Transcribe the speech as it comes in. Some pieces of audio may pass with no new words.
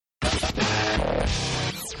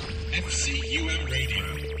FCUM Radio.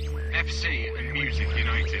 FC and Music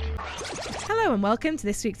United. Hello and welcome to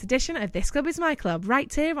this week's edition of This Club Is My Club,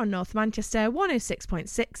 right here on North Manchester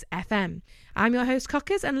 106.6 FM. I'm your host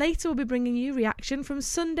Cockers, and later we'll be bringing you reaction from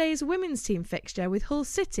Sunday's women's team fixture with Hull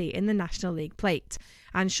City in the National League Plate.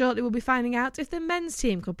 And shortly we'll be finding out if the men's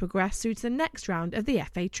team could progress through to the next round of the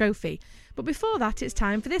FA Trophy. But before that, it's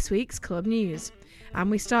time for this week's club news. And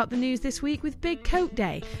we start the news this week with Big Coat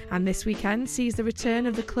Day, and this weekend sees the return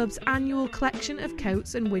of the club's annual collection of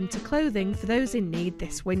coats and winter clothing for those in need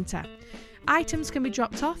this winter. Items can be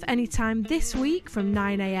dropped off anytime this week from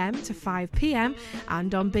 9am to 5pm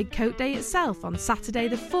and on Big Coat Day itself on Saturday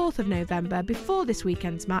the 4th of November before this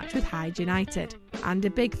weekend's match with Hyde United. And a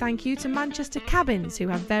big thank you to Manchester Cabins, who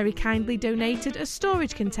have very kindly donated a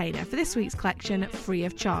storage container for this week's collection free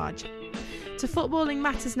of charge. To footballing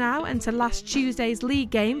matters now, and to last Tuesday's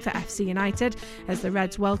league game for FC United as the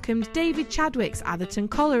Reds welcomed David Chadwick's Atherton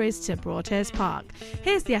Collieries to Broadhurst Park.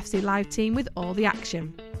 Here's the FC Live team with all the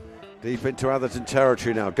action. Deep into Atherton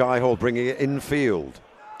territory now, Guy Hall bringing it infield.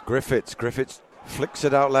 Griffiths flicks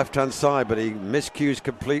it out left hand side, but he miscues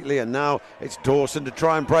completely, and now it's Dawson to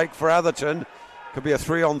try and break for Atherton. Could be a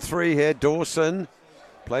 3-on-3 here. Dawson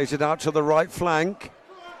plays it out to the right flank.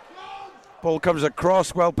 Ball comes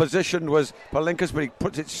across, well positioned was Palinkas, but he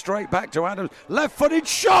puts it straight back to Adams. Left-footed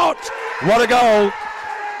shot! What a goal!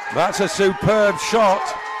 That's a superb shot.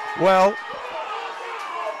 Well,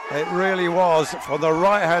 it really was. From the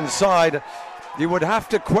right-hand side, you would have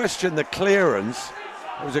to question the clearance.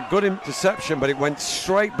 It was a good interception, but it went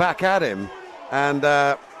straight back at him. And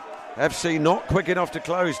FC not quick enough to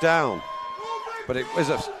close down. But it was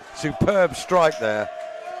a superb strike there.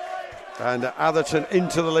 And Atherton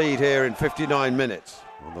into the lead here in 59 minutes.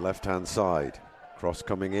 On the left-hand side, cross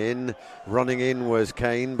coming in. Running in was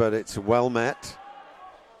Kane, but it's well met.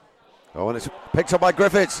 Oh, and it's picked up by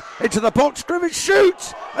Griffiths. Into the box, Griffiths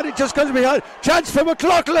shoots! And it just goes behind. Chance for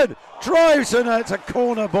McLaughlin! Drives, and it's a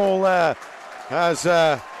corner ball there. As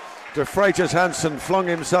De Freitas Hansen flung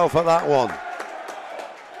himself at that one.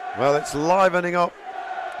 Well, it's livening up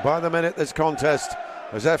by the minute, this contest,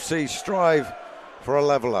 as FC strive for a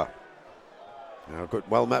leveller. Now good,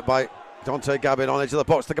 well met by Dante Gabin on edge of the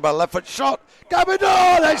box. Think about a left foot shot. Gabin,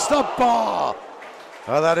 oh, that's the bar.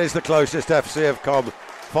 Oh, that is the closest FC have come.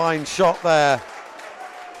 Fine shot there.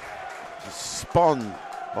 Just spun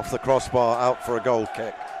off the crossbar out for a goal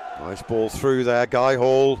kick. Nice ball through there. Guy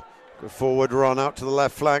Hall. Good forward run out to the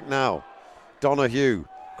left flank now. Donahue.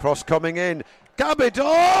 Cross coming in. Gabin,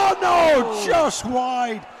 oh no, just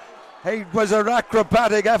wide. He was an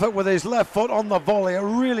acrobatic effort with his left foot on the volley. A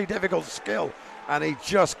really difficult skill. And he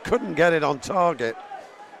just couldn't get it on target.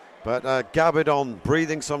 But Gabidon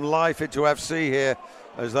breathing some life into FC here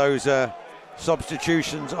as those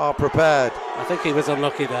substitutions are prepared. I think he was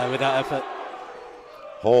unlucky there with that effort.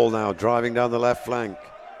 Hall now driving down the left flank.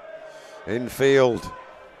 Infield.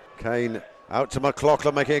 Kane out to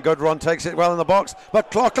McLaughlin, making a good run, takes it well in the box.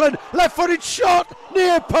 McLaughlin, left-footed shot,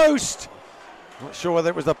 near post. Not sure whether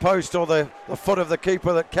it was the post or the foot of the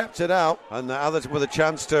keeper that kept it out. And the others with a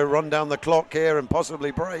chance to run down the clock here and possibly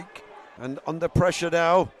break. And under pressure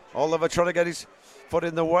now, Oliver trying to get his foot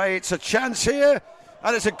in the way. It's a chance here,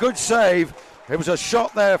 and it's a good save. It was a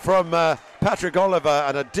shot there from Patrick Oliver,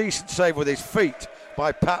 and a decent save with his feet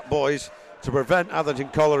by Pat Boys to prevent Atherton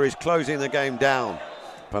Collieries closing the game down.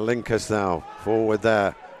 Palinkas now, forward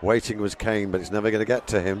there. Waiting was Kane, but it's never going to get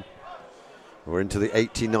to him. We're into the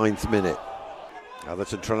 89th minute.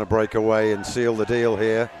 Atherton trying to break away and seal the deal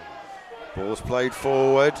here. Ball's played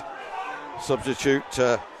forward. Substitute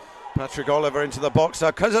Patrick Oliver into the box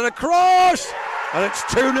now. Cuts it across! And it's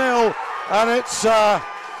 2-0. And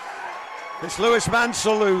it's Lewis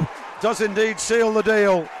Mansell who does indeed seal the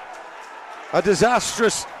deal. A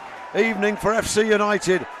disastrous evening for FC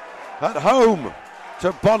United at home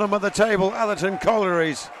to bottom of the table Atherton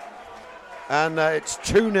Collieries. And it's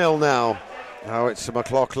 2-0 now. Now it's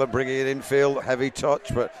McLaughlin bringing it infield, heavy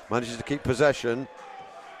touch, but manages to keep possession.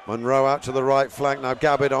 Monroe out to the right flank. Now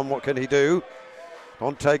Gabidon, what can he do?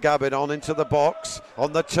 Dante Gabidon into the box.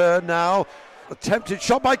 On the turn now. Attempted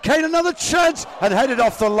shot by Kane, another chance, and headed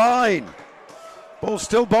off the line. Ball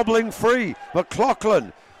still bobbling free.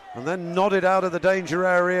 McLaughlin, and then nodded out of the danger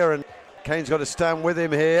area, and Kane's got to stand with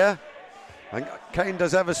him here. And Kane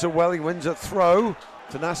does ever so well, he wins a throw.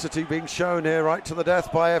 Tenacity being shown here right to the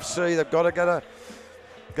death by FC. They've got to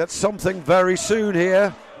get something very soon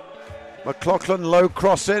here. McLaughlin low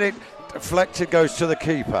cross in it, deflected, goes to the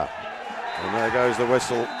keeper. And there goes the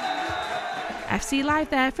whistle. FC Live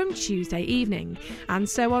there from Tuesday evening. And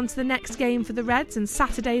so on to the next game for the Reds and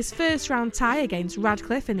Saturday's first round tie against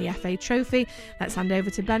Radcliffe in the FA Trophy. Let's hand over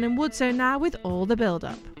to Ben and Woodso now with all the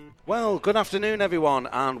build-up. Well, good afternoon everyone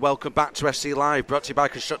and welcome back to FC Live, brought to you by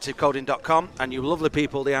ConstructiveCoding.com and you lovely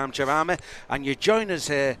people, the Armchair Army, and you join us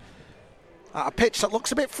here at a pitch that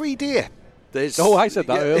looks a bit 3D. I said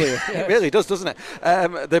that earlier. It really does, doesn't it?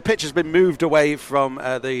 The pitch has been moved away from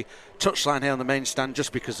the touchline here on the main stand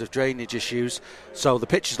just because of drainage issues, so the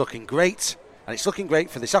pitch is looking great, and it's looking great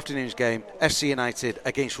for this afternoon's game, FC United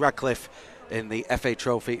against Radcliffe in the FA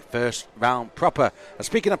Trophy first round proper. And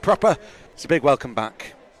speaking of proper, it's a big welcome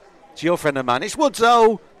back to your friend of mine. It's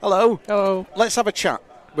Woodso. Hello. Hello. Let's have a chat.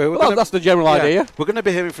 That's the general idea. We're going to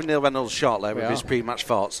be hearing from Neil Reynolds shortly with his pre-match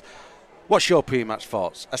thoughts. What's your pre-match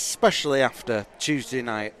thoughts, especially after Tuesday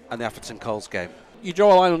night and the Atherton Coles game? You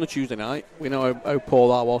draw a line on the Tuesday night. We know how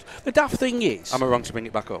poor that was. The daft thing is... Am I wrong to bring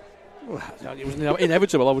it back up? It was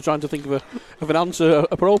inevitable. I was trying to think of an answer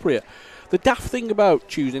appropriate. The daft thing about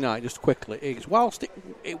Tuesday night, just quickly, is whilst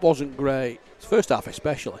it wasn't great, the first half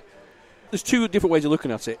especially, there's two different ways of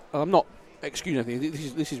looking at it. I'm not excusing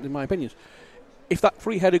anything. This is in my opinion. If that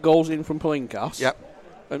free-header goes in from Palinkas... Yep.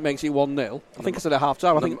 And makes it 1-0. I think I said at half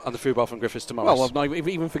time. And the through ball from Griffiths to Morris. Well, I'm not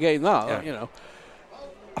even forgetting that. Yeah.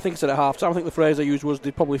 I think I said at half time. I think the phrase I used was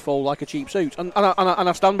they'd probably fold like a cheap suit, and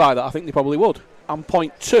I stand by that. I think they probably would. And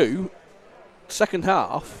point two, second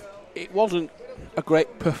half, it wasn't a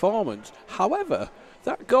great performance. However,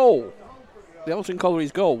 that goal, the Elton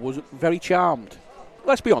Colliery's goal, was very charmed.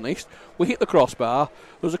 Let's be honest. We hit the crossbar.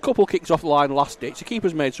 There was a couple kicks off the line last ditch. The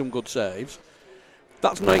keeper's made some good saves.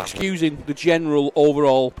 That's not excusing the general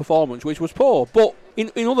overall performance, which was poor. But in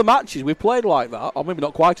other matches, we've played like that, or maybe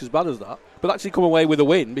not quite as bad as that, but actually come away with a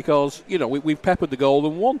win because, we've peppered the goal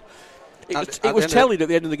and won. It was telling at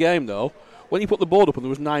the end of the game, though, when you put the board up and there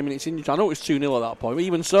was 9 minutes in. I know it was 2-0 at that point, but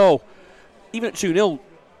even so, even at 2-0,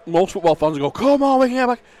 most football fans go, come on, we can get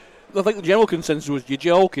back. I think the general consensus was, you're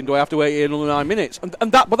joking, do I have to wait here another 9 minutes?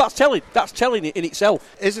 But that's telling. That's telling it in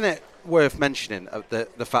itself. Isn't it worth mentioning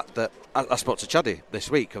the fact that I spoke to Chaddy this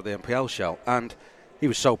week of the MPL show, and he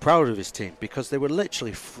was so proud of his team because they were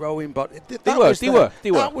literally throwing. But they were.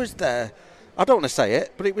 That was there. I don't want to say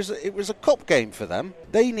it, but it was a cup game for them.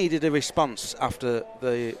 They needed a response after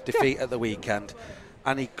the defeat at the weekend,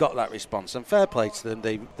 and he got that response. And fair play to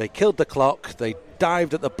them. They killed the clock. They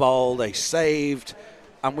dived at the ball. They saved.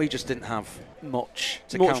 And we just didn't have much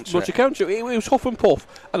to counter it. It was huff and puff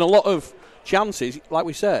and a lot of chances, like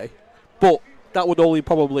we say, but that would only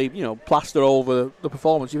probably, plaster over the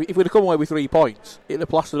performance. If we'd have come away with 3 points, it would have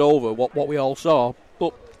plastered over what we all saw.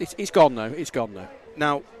 But it's gone now. It's gone now.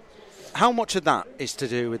 Now, how much of that is to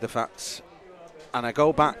do with the fact, and I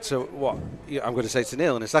go back to what I'm going to say to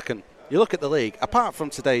Neil in a second, you look at the league, apart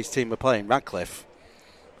from today's team we're playing, Radcliffe,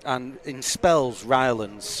 and in spells,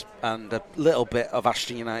 Rylands, and a little bit of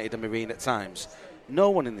Ashton United and Marine at times, no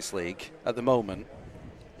one in this league at the moment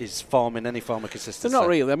is forming any form of consistency. They're not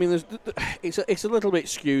really. I mean, it's a little bit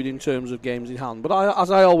skewed in terms of games in hand. But as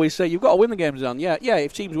I always say, you've got to win the games in hand. Yeah.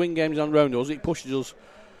 If teams win games in hand around us, it pushes us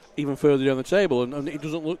even further down the table, and it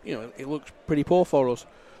doesn't look. It looks pretty poor for us.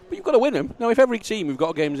 But you've got to win them. Now, if every team we've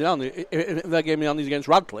got games in hand, if their game in hand is against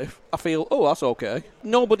Radcliffe, I feel, that's okay.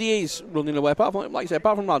 Nobody is running away, apart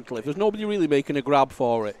from Radcliffe. There's nobody really making a grab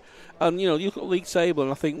for it. And, you look at the league table,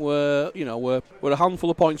 and I think we're a handful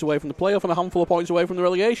of points away from the playoff and a handful of points away from the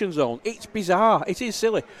relegation zone. It's bizarre. It is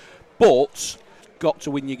silly. But got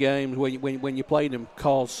to win your games when you play them,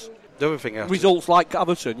 because the other thing results like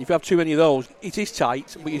Atherton, if you have too many of those, it is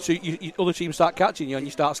tight, but other teams start catching you and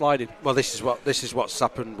you start sliding. Well, this is what's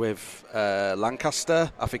happened with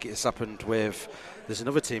Lancaster. I think it's happened with, there's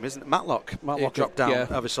another team, isn't it? Matlock. It dropped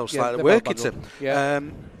down ever so slightly.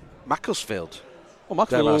 Workington. Macclesfield. Well,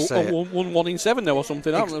 Macclesfield won 1 in 7 now or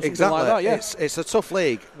something. Exactly. Something like that, yeah. It's a tough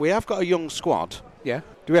league. We have got a young squad. Yeah.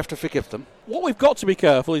 Do we have to forgive them? What we've got to be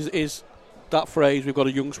careful is that phrase, we've got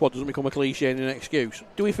a young squad, doesn't become a cliche and an excuse.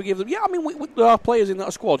 Do we forgive them? Yeah, I mean, there are players in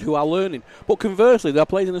that squad who are learning. But conversely, there are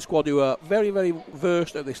players in the squad who are very, very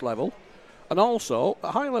versed at this level. And also,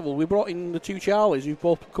 at high level, we brought in the 2 Charlies who've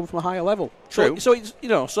both come from a higher level. True. So it's,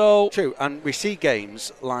 True, and we see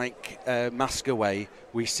games like Mascaway,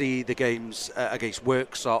 we see the games against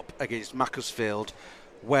Worksop, against Macclesfield,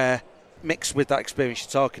 where, mixed with that experience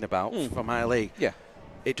you're talking about from higher league,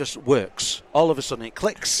 it just works. All of a sudden it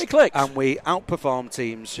clicks. And we outperform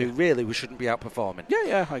teams who really we shouldn't be outperforming.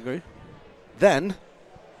 Yeah, I agree. Then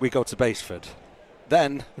we go to Baseford.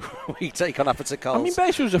 Then we take on Atherton Coles. I mean,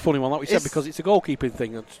 Baseford was a funny one, like we said, because it's a goalkeeping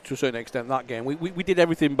thing to a certain extent, that game. We did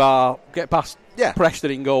everything bar get past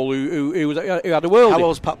Preston in goal, who had a worldie. How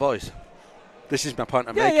old's Pat Boyce? This is my point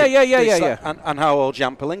I'm making. Yeah. And how old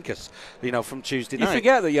Jan Palinkas, from Tuesday night. You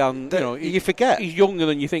forget that Jan, you forget. He's younger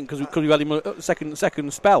than you think because we had him a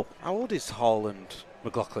second spell. How old is Hall and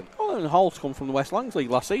McLaughlin? Oh, and Hall's come from the West Lancs League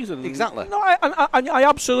last season. Exactly. No, I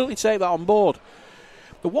absolutely take that on board.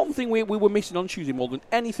 The one thing we were missing on Tuesday more than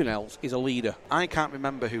anything else is a leader. I can't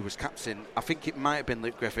remember who was captain. I think it might have been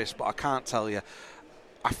Luke Griffiths, but I can't tell you.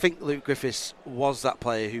 I think Luke Griffiths was that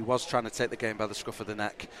player who was trying to take the game by the scruff of the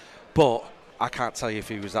neck, but I can't tell you if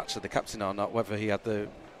he was actually the captain or not, whether he had the...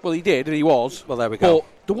 Well, he did, and he was. Well, there we go.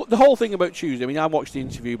 But the whole thing about Tuesday, I mean, I watched the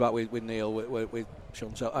interview back with Neil, with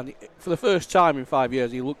Chantel, and for the first time in 5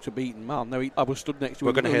 years, he looked a beaten man. Now, I was stood next to him.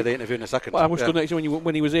 We're going to hear the interview in a second. I was stood next to him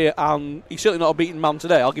when he was here, and he's certainly not a beaten man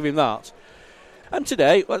today, I'll give him that. And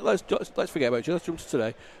today, let's forget about you, let's jump to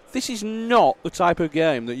today. This is not the type of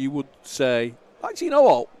game that you would say, actually, you know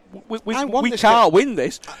what? We can't win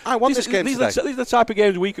this. I want this game today. These are the type of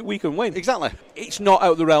games we can win. Exactly. It's not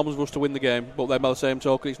out of the realms of us to win the game, but then by the same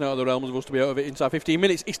token, it's not out of the realms of us to be out of it inside 15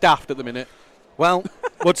 minutes. It's daft at the minute. Well,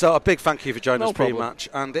 Woods, a big thank you for joining us pre-match.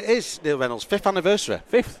 And it is Neil Reynolds' 5th anniversary.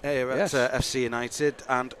 Here at FC United.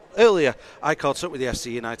 And earlier, I caught up with the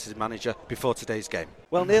FC United manager before today's game.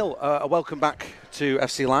 Well, Neil, welcome back to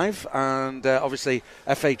FC Live. And obviously,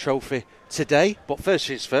 FA Trophy today. But first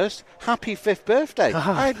things first, happy 5th birthday.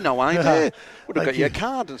 I had no idea. Would have got you a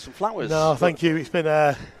card and some flowers. No, thank you. It's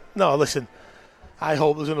been... No, listen, I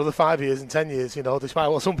hope there's another 5 years and 10 years, despite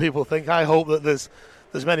what some people think. I hope that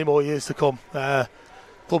there's many more years to come.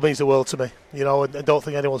 Club means the world to me, and I don't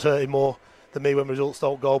think anyone's hurting more than me when results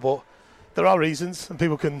don't go. But there are reasons, and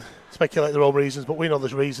people can speculate their own reasons, but we know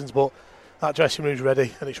there's reasons. But that dressing room's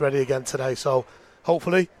ready, and it's ready again today. So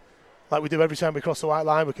hopefully, like we do every time we cross the white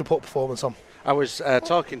line, we can put a performance on. I was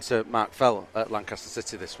talking to Mark Fell at Lancaster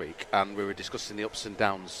City this week, and we were discussing the ups and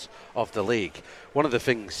downs of the league. One of the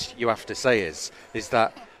things you have to say is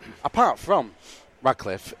that apart from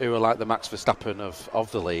Radcliffe, who are like the Max Verstappen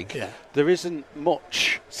of the league, there isn't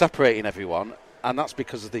much separating everyone, and that's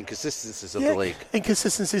because of the inconsistencies of the league.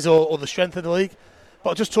 Inconsistencies or the strength of the league. But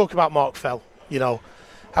I'll just talk about Mark Fell.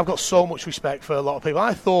 I've got so much respect for a lot of people.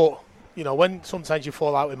 I thought, when sometimes you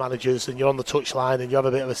fall out with managers and you're on the touchline and you have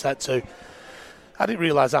a bit of a set to, I didn't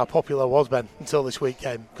realise how popular I was, Ben, until this week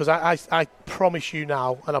came. Because I promise you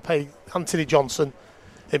now, and I pay Anthony Johnson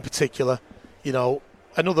in particular,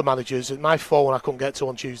 and other managers, my phone I couldn't get to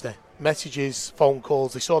on Tuesday. Messages, phone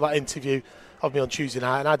calls, they saw that interview of me on Tuesday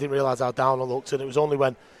night and I didn't realise how down I looked, and it was only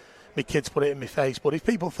when my kids put it in my face. But if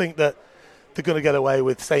people think that they're going to get away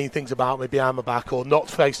with saying things about me behind my back or not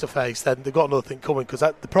face to face, then they've got another thing coming, because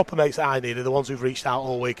the proper mates that I need are the ones who've reached out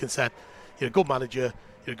all week and said, you're a good manager,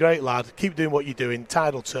 you're a great lad, keep doing what you're doing,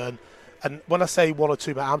 tide will turn. And when I say one or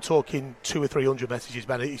two, I'm talking 200 or 300 messages,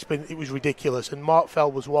 Ben. It was ridiculous, and Mark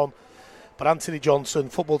Fell was one. But Anthony Johnson,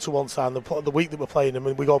 football to one side, the week that we're playing him,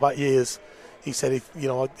 and we go back years, he said,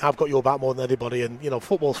 I've got your back more than anybody, and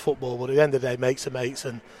football's football, but at the end of the day, mates are mates,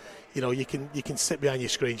 and you can sit behind your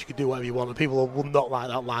screens, you can do whatever you want, and people will not like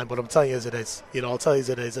that line, but I'm telling you as it is, I'll tell you as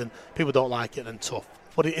it is, and people don't like it, and tough.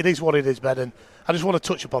 But it is what it is, Ben, and I just want to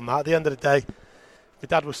touch upon that. At the end of the day, if my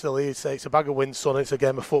dad was still here, he'd say, it's a bag of wins, son, it's a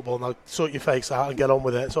game of football, now sort your face out and get on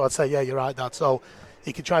with it. So I'd say, yeah, you're right, Dad. So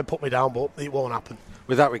he can try and put me down, but it won't happen.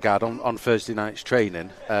 With that regard, on Thursday night's training,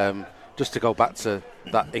 just to go back to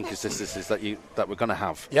that inconsistencies that we're going to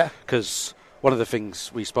have. Yeah. Because one of the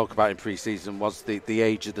things we spoke about in pre-season was the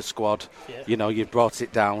age of the squad. Yeah. You've brought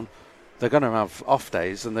it down. They're going to have off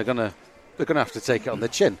days, and they're going to have to take it on the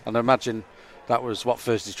chin. And I imagine that was what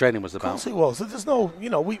Thursday's training was about. Of course it was. There's no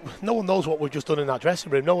one knows what we've just done in that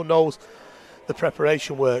dressing room. No one knows the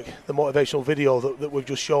preparation work, the motivational video that we've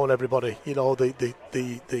just shown everybody.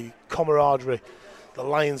 The camaraderie, the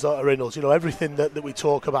lions that are in us. Everything that we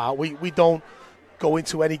talk about. We don't go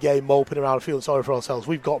into any game moping around and feeling sorry for ourselves.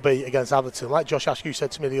 We've got beat against Atherton. Like Josh Askew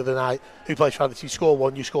said to me the other night, who plays for Atherton, you scored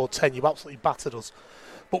 1, you scored 10, you've absolutely battered us.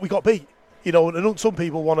 But we got beat. And some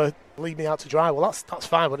people want to leave me out to dry. Well, that's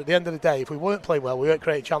fine. But at the end of the day, if we weren't playing well, we weren't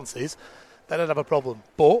creating chances, then I'd have a problem.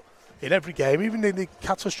 But in every game, even in the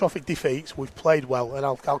catastrophic defeats, we've played well. And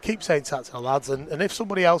I'll keep saying that to the lads. And if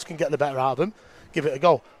somebody else can get the better out of them, give it a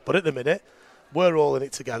go. But at the minute, we're all in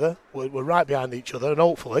it together. We're right behind each other. And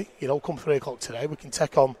hopefully, come 3 o'clock today, we can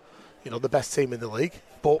take on, the best team in the league.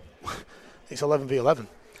 But it's 11v11.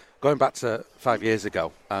 Going back to 5 years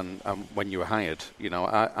ago, and when you were hired,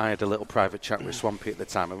 I had a little private chat with Swampy at the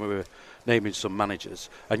time, and we were naming some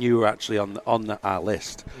managers, and you were actually on our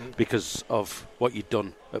list because of what you'd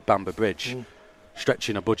done at Bamber Bridge,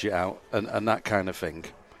 stretching a budget out and that kind of thing.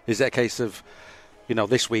 Is it a case of,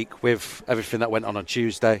 this week with everything that went on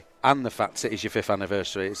Tuesday and the fact it is your 5th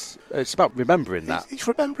anniversary, it's about remembering that. It's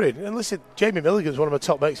remembering. And listen, Jamie Milligan's one of my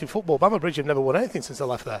top mates in football. Bama Bridge have never won anything since I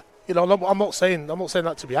left there. I'm not saying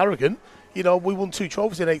that to be arrogant. We won 2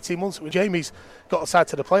 trophies in 18 months. When Jamie's got us side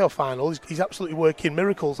to the playoff final, he's absolutely working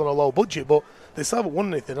miracles on a low budget, but they still haven't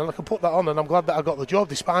won anything, and I can put that on, and I'm glad that I got the job,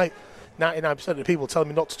 despite 99% of the people telling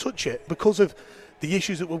me not to touch it because of the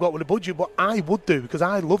issues that we've got with the budget. But I would do, because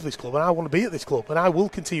I love this club and I want to be at this club, and I will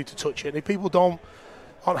continue to touch it. And if people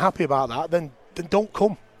aren't happy about that, then don't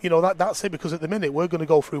come. That's it, because at the minute we're going to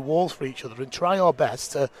go through walls for each other and try our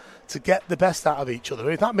best to get the best out of each other.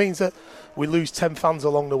 If that means that we lose 10 fans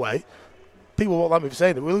along the way, people won't like me for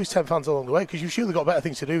saying it, we lose 10 fans along the way, because you've surely got better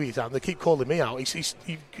things to do with your time. They keep calling me out.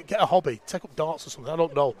 You get a hobby, take up darts or something, I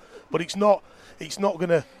don't know. But it's not going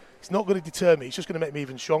to deter me. It's just going to make me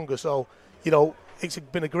even stronger. So, it's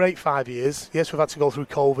been a great 5 years. Yes, we've had to go through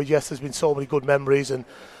COVID. Yes, there's been so many good memories,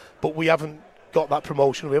 but we haven't got that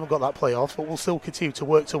promotion. We haven't got that playoff, but we'll still continue to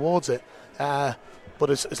work towards it. But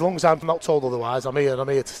as long as I'm not told otherwise, I'm here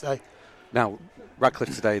to stay. Now,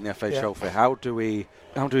 Radcliffe today in the FA Trophy. How do we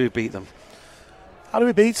beat them? How do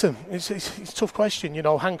we beat them? It's a tough question.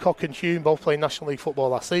 Hancock and Hume both played National League football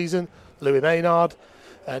last season. Louis Maynard,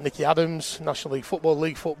 Nicky Adams, National League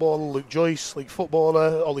footballer, Luke Joyce, league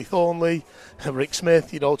footballer, Ollie Thornley, Rick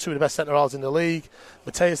Smith, 2 of the best centre-halves in the league.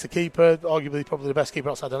 Mateus, the keeper, arguably probably the best keeper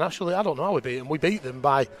outside the National League. I don't know how we beat them. We beat them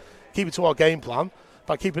by keeping to our game plan,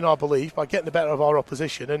 by keeping our belief, by getting the better of our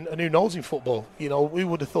opposition, and who knows in football. We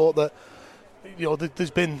would have thought that,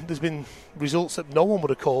 there's been results that no one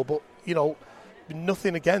would have called, but,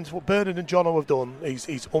 nothing against what Bernard and Jono have done.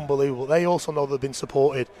 He's unbelievable. They also know they've been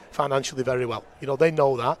supported financially very well. They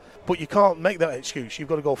know that. But you can't make that excuse. You've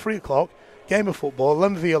got to go 3 o'clock, game of football,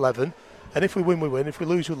 11v11, and if we win, we win. If we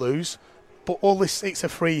lose, we lose. But all this, it's a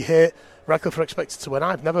free hit. Radcliffe are expected to win.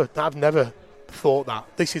 I've never thought that.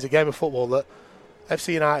 This is a game of football that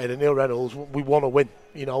FC United and Neil Reynolds, we want to win.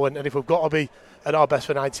 And if we've got to be at our best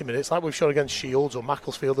for 90 minutes, like we've shown against Shields or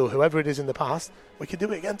Macclesfield or whoever it is in the past, we can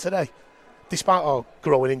do it again today. Despite our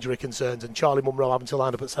growing injury concerns and Charlie Munro having to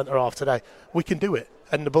line up at centre-half today, we can do it.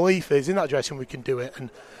 And the belief is, in that dressing we can do it. And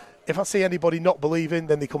if I see anybody not believing,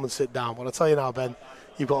 then they come and sit down. But I tell you now, Ben,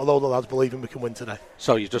 you've got a load of lads believing we can win today.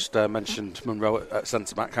 So you just mentioned Munro at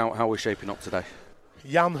centre-back. How are we shaping up today?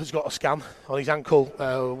 Jan has got a scan on his ankle.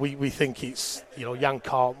 We think it's, Jan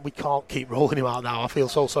we can't keep rolling him out now. I feel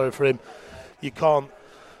so sorry for him. You can't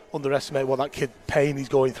underestimate what that kid pain he's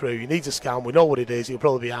going through. He needs a scan. We know what it is. He'll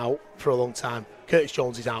probably be out for a long time. Curtis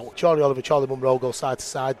Jones is out. Charlie Oliver, Charlie Munro go side to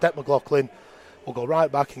side. Deck McLaughlin will go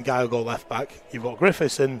right back and Guy will go left back. You've got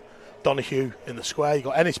Griffiths and Donoghue in the square. You've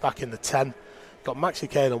got Ennis back in the 10. You've got Maxi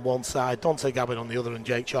Kane on one side, Dante Gabbin on the other, and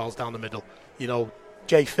Jake Charles down the middle.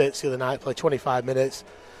 Jay Fitz the other night played 25 minutes.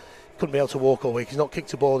 Couldn't be able to walk all week. He's not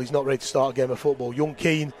kicked a ball. He's not ready to start a game of football. Young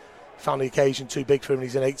Keane found the occasion too big for him.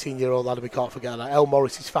 He's an 18-year-old lad, and we can't forget that. El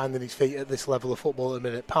Morris is finding his feet at this level of football at the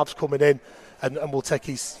minute. Pav's coming in and will take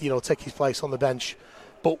his place on the bench.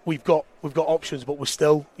 But we've got options, but we're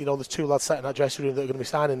still, there's 2 lads sat in that dressing room that are going to be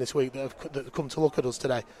signing this week that have come to look at us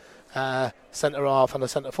today. Centre half and a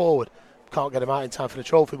centre forward. Can't get him out in time for the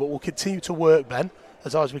trophy, but we'll continue to work, Ben,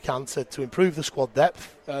 as hard as we can to improve the squad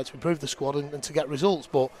depth, to improve the squad and to get results.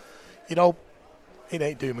 But, it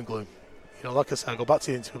ain't doom and gloom. Like I said, I go back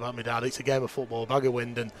to the interview about my dad. It's a game of football, a bag of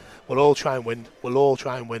wind, and we'll all try and win.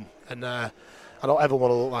 And I don't ever want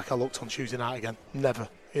to look like I looked on Tuesday night again. Never.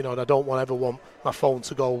 And I don't ever want my phone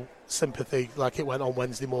to go sympathy like it went on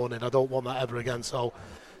Wednesday morning. I don't want that ever again. So,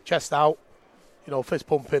 chest out, fist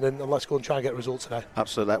pumping, and let's go and try and get results today.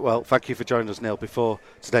 Absolutely. Well, thank you for joining us, Neil, before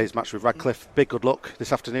today's match with Radcliffe. Big good luck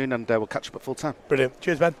this afternoon, and we'll catch up at full time. Brilliant.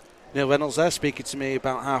 Cheers, Ben. Neil Reynolds there, speaking to me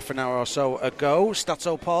about half an hour or so ago.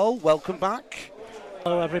 Stato Paul, welcome back.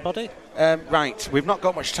 Hello, everybody. Right, we've not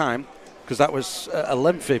got much time, because that was a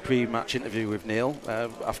lengthy pre-match interview with Neil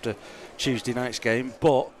after Tuesday night's game,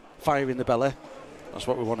 but fire in the belly, that's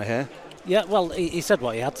what we want to hear. Yeah, well, he said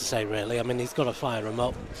what he had to say, really. I mean, he's got to fire him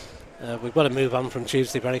up. We've got to move on from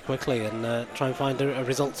Tuesday very quickly and try and find a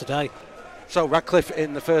result today. So, Radcliffe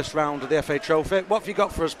in the first round of the FA Trophy. What have you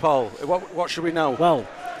got for us, Paul? What should we know? Well,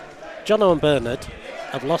 Jono and Bernard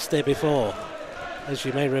have lost here before, as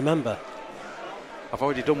you may remember. I've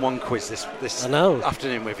already done one quiz this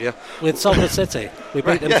afternoon with you. With Salford City. We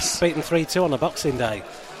beat them 3-2 on a Boxing Day.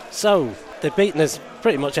 So, they've beaten us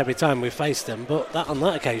pretty much every time we've faced them, but on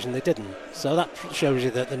that occasion they didn't. So that shows you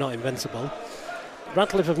that they're not invincible.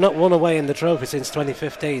 Radcliffe have not won away in the trophy since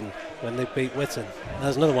 2015 when they beat Witton.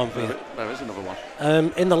 There's another one for you. There is another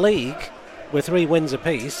one. In the league, we're 3 wins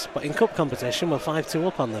apiece, but in cup competition we're 5-2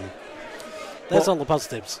 up on them. There's all the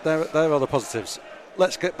positives. There are all the positives.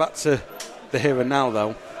 Let's get back to the here and now,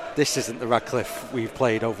 though. This isn't the Radcliffe we've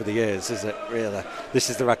played over the years, is it, really? This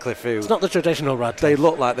is the Radcliffe who... It's not the traditional Radcliffe. They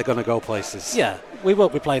look like they're going to go places. Yeah, we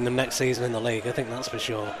won't be playing them next season in the league, I think that's for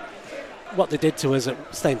sure. What they did to us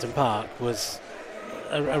at Stainton Park was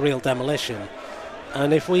a real demolition.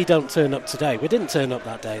 And if we don't turn up today, we didn't turn up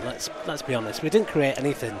that day, let's be honest. We didn't create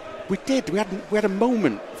anything. We did. We had a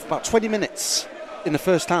moment, about 20 minutes in the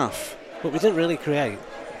first half. But we didn't really create.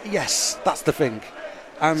 Yes, that's the thing.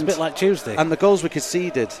 And it's a bit like Tuesday. And the goals we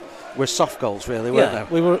conceded were soft goals, really, weren't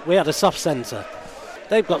they? We had a soft centre.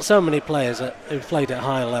 They've got so many players who've played at a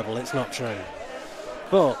higher level, it's not true.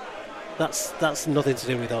 But that's nothing to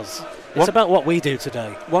do with us. It's about what we do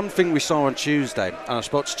today. One thing we saw on Tuesday, and I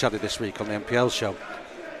spoke to Chaddy this week on the MPL show,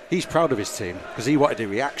 he's proud of his team because he wanted a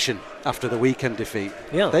reaction after the weekend defeat.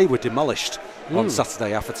 Yeah. They were demolished on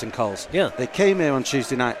Saturday, Atherton Coles. Yeah. They came here on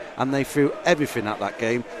Tuesday night and they threw everything at that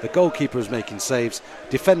game. The goalkeeper was making saves,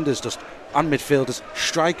 defenders and midfielders,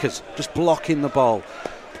 strikers just blocking the ball.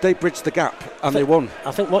 They bridged the gap and they won.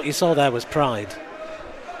 I think what you saw there was pride.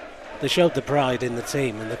 They showed the pride in the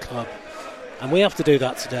team and the club. And we have to do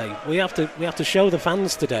that today. We have to show the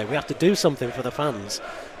fans today. We have to do something for the fans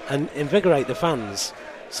and invigorate the fans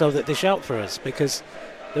so that they shout for us, because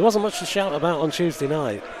there wasn't much to shout about on Tuesday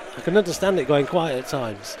night. I can understand it going quiet at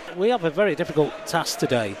times. We have a very difficult task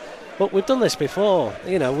today, but we've done this before.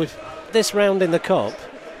 You know, this round in the Cup,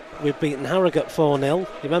 we've beaten Harrogate 4-0.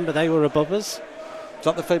 Remember, they were above us. Is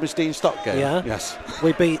that the famous Dean Stock game? Yeah. Yes.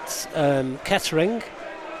 We beat Kettering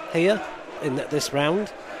here in this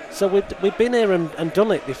round. So we've been here and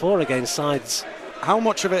done it before against sides. How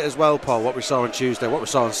much of it as well, Paul, what we saw on Tuesday, what we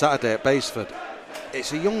saw on Saturday at Baseford,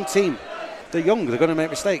 it's a young team. They're young, they're going to make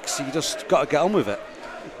mistakes, so you just got to get on with it.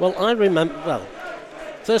 Well,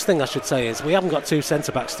 first thing I should say is we haven't got two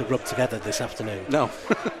centre-backs to rub together this afternoon. No.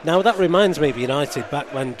 Now, that reminds me of United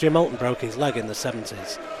back when Jim Alton broke his leg in the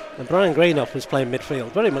 70s. And Brian Greenough was playing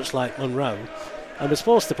midfield, very much like Munro, and was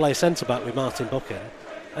forced to play centre-back with Martin Buchan,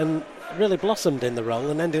 and really blossomed in the role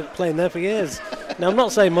and ended up playing there for years. Now, I'm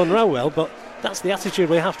not saying Munro will, but that's the attitude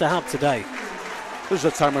we have to have today. There was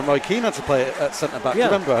a time when Roy Keane had to play at centre-back,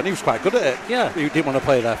 remember? And he was quite good at it. Yeah. He didn't want to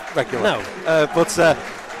play there regularly. No.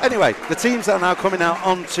 Anyway, the teams are now coming out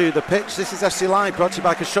onto the pitch. This is FC Live, brought to you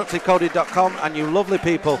by ConstructiveCoded.com and you lovely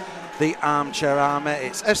people, the Armchair Army.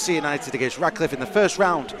 It's FC United against Radcliffe in the first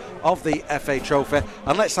round of the FA Trophy.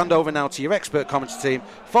 And let's hand over now to your expert commentary team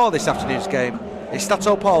for this afternoon's game. It's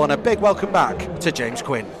Stato Paul, and a big welcome back to James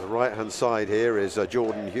Quinn. The right-hand side here is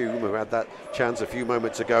Jordan Hume, who had that chance a few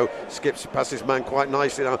moments ago. Skips past his man quite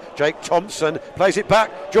nicely now. Jake Thompson plays it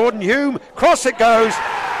back. Jordan Hume, cross it goes.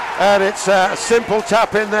 And it's a simple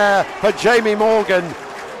tap in there for Jamie Morgan.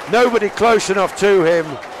 Nobody close enough to him.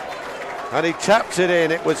 And he tapped it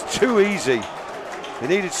in. It was too easy. He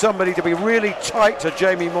needed somebody to be really tight to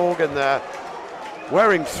Jamie Morgan there.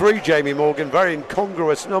 Wearing 3, Jamie Morgan, very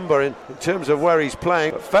incongruous number in terms of where he's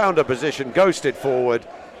playing. But found a position, ghosted forward,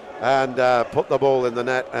 and put the ball in the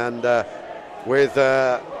net. And with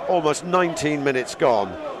almost 19 minutes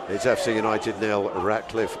gone, it's FC United 0,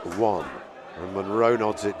 Radcliffe 1. And Munro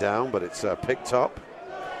nods it down, but it's picked up.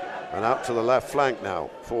 And out to the left flank now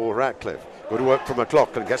for Radcliffe. Good work from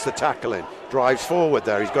McLaughlin, gets the tackle in, drives forward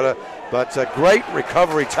there. He's got a great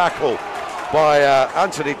recovery tackle by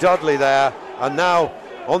Anthony Dudley there. And now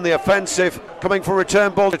on the offensive, coming for a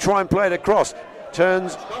return ball to try and play it across.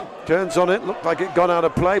 Turns on it, looked like it gone out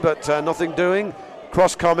of play, but nothing doing.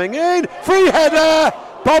 Cross coming in, free header,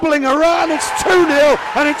 bobbling around, it's 2-0,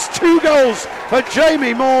 and it's 2 goals for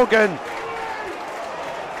Jamie Morgan.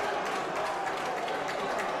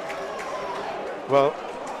 Well,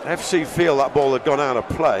 FC feel that ball had gone out of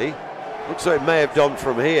play. Looks like it may have done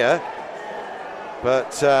from here,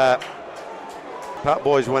 but Pat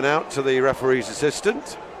Boys went out to the referee's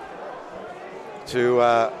assistant to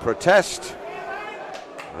protest.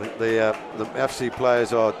 I think the FC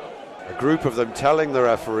players are, a group of them, telling the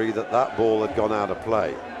referee that ball had gone out of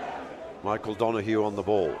play. Michael Donoghue on the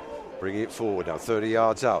ball, bringing it forward now, 30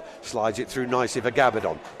 yards out, slides it through nicely for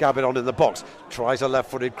Gabidon. Gabidon in the box, tries a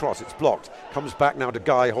left-footed cross, it's blocked, comes back now to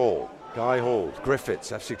Guy Hall. Guy Hall,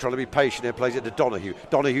 Griffiths, FC trying to be patient here, plays it to Donoghue.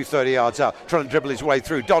 Donoghue 30 yards out, trying to dribble his way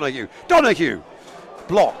through. Donoghue,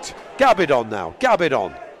 blocked. Gabidon now,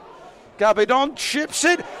 Gabidon chips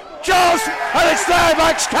it, just, and it's there,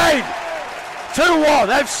 Max Kane. 2-1,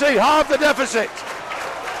 FC, half the deficit.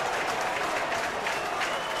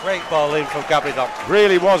 Great ball in from Gabidon.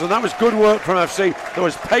 Really was, and that was good work from FC. There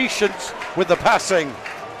was patience with the passing.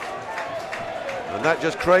 And that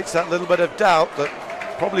just creates that little bit of doubt that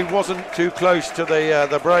probably wasn't too close to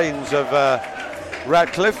the brains of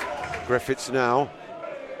Radcliffe. Griffiths now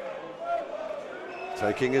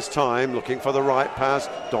taking his time, looking for the right pass.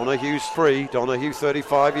 Donohue's free. Donohue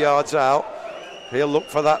 35 yards out. He'll look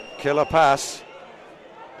for that killer pass.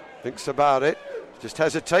 Thinks about it. Just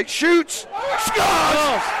hesitates. Shoots.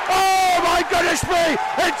 Scores! Oh my goodness me!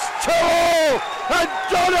 It's 2-2! And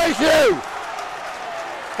Donohue!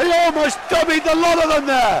 He almost dummied the lot of them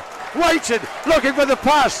there. Waited, looking for the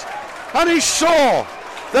pass. And he saw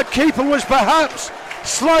the keeper was perhaps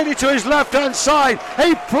slightly to his left-hand side.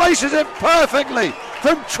 He places it perfectly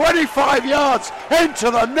from 25 yards into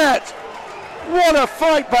the net. What a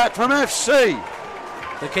fight back from FC.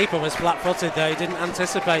 The keeper was flat-footed there. He didn't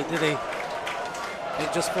anticipate, did he?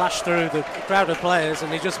 It just flashed through the crowd of players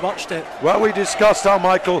and he just watched it. Well, we discussed how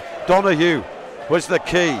Michael Donohue was the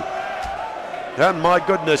key. And my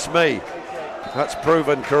goodness me, that's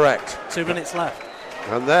proven correct. 2 minutes left.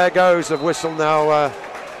 And there goes the whistle now.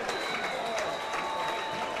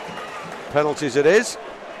 Penalties it is.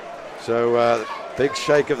 So big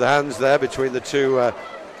shake of the hands there between the two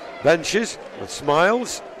benches with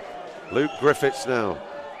smiles. Luke Griffiths now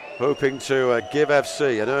hoping to give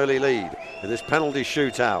FC an early lead in this penalty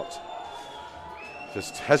shootout.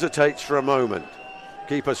 Just hesitates for a moment.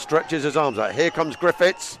 Keeper stretches his arms out. Here comes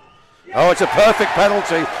Griffiths. Oh, it's a perfect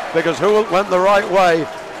penalty because Hoult went the right way.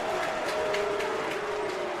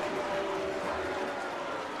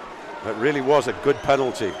 It really was a good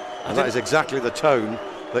penalty. And that is exactly the tone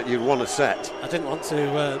that you'd want to set. I didn't want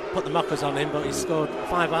to put the mockers on him, but he scored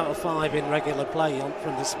 5 out of 5 in regular play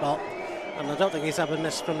from the spot. And I don't think he's ever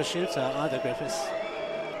missed from a shootout either, Griffiths.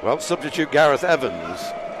 Well, substitute Gareth Evans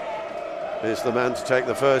is the man to take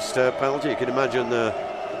the first penalty. You can imagine the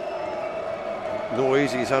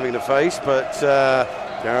noise he's having to face, but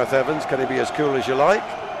Gareth Evans, can he be as cool as you like?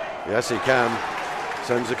 Yes, he can.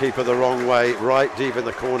 Sends the keeper the wrong way, right deep in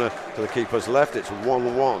the corner to the keeper's left. It's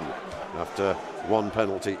 1-1 after one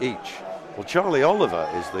penalty each. Well, Charlie Oliver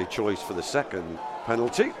is the choice for the second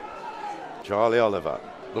penalty. Charlie Oliver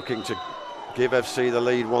looking to give FC the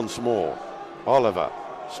lead once more. Oliver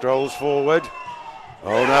strolls forward.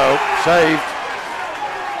 Oh no, saved.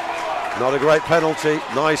 Not a great penalty.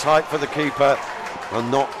 Nice height for the keeper and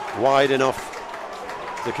not wide enough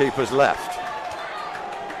the keeper's left.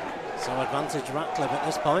 So advantage Ratcliffe at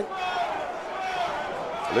this point.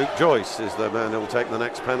 Luke Joyce is the man who'll take the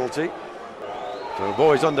next penalty. So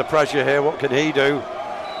boys under pressure here, what can he do?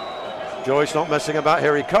 Joyce not messing about,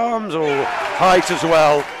 here he comes. Oh, height as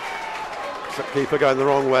well. Keeper going the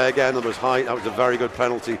wrong way again. There was height, that was a very good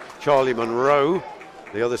penalty. Charlie Munro,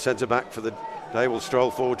 the other centre back for the day, will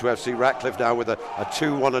stroll forward to FC Ratcliffe now with a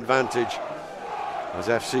 2-1 advantage as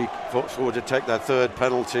FC fought forward to take their third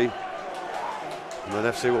penalty. And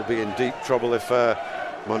then FC will be in deep trouble if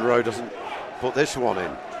Munro doesn't put this one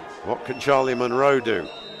in. What can Charlie Munro do?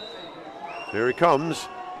 Here he comes.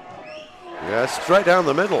 Yes, straight down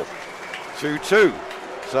the middle. 2-2.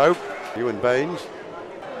 So, Ewan Baines.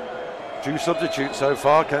 2 substitutes so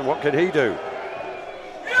far. What can he do?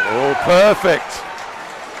 Oh, perfect.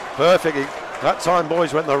 Perfect. That time,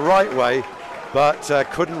 boys, went the right way, but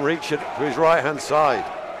couldn't reach it to his right-hand side.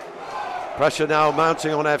 Pressure now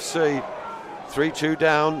mounting on FC. 3-2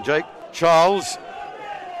 down. Jake Charles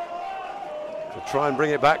to try and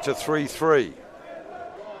bring it back to 3-3.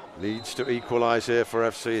 Needs to equalise here for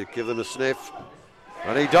FC, give them a sniff.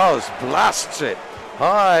 And he does, blasts it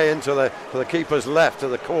high into the keeper's left to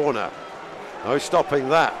the corner. No stopping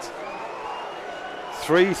that.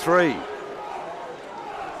 3-3.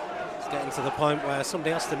 It's getting to the point where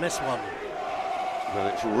somebody has to miss one. And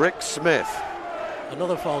it's Rick Smith.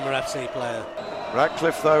 Another former FC player.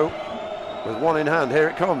 Ratcliffe, though, with one in hand. Here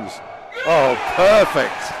it comes. Oh,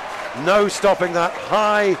 perfect. No stopping that,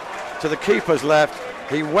 high to the keeper's left.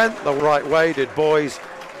 He went the right way, did Boys,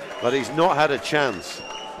 but he's not had a chance.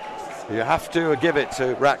 You have to give it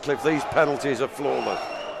to Ratcliffe. These penalties are flawless.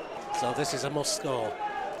 So this is a must score.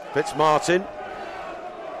 Fitzmartin.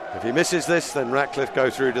 If he misses this, then Ratcliffe go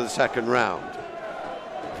through to the second round.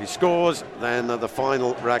 If he scores, then the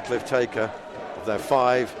final Ratcliffe taker of their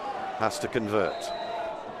 5 has to convert.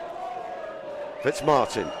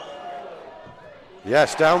 Fitzmartin.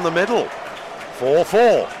 Yes, down the middle.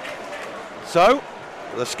 4-4. So,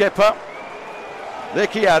 the skipper,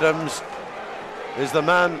 Nicky Adams, is the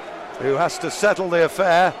man who has to settle the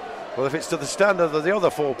affair. Well, if it's to the standard of the other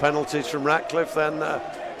 4 penalties from Ratcliffe, then I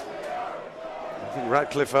think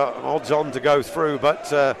Ratcliffe are odds on to go through,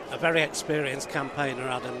 but a very experienced campaigner,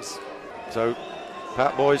 Adams. So,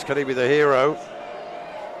 Pat Boys, can he be the hero?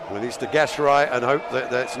 Well, he needs to guess right and hope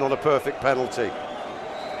that that's not a perfect penalty.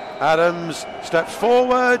 Adams steps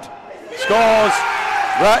forward, scores.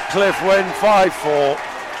 Ratcliffe win 5-4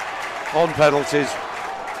 on penalties.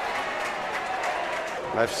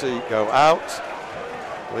 FC go out.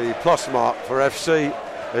 The plus mark for FC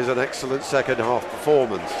is an excellent second half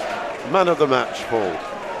performance. Man of the match, Paul.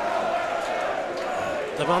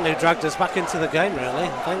 The man who dragged us back into the game, really,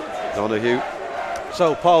 I think. Donahue.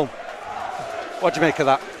 So, Paul, what do you make of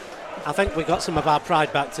that? I think we got some of our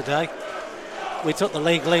pride back today. We took the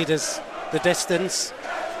league leaders the distance.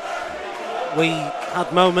 We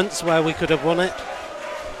had moments where we could have won it.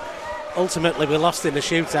 Ultimately, we lost in the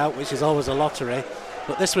shootout, which is always a lottery.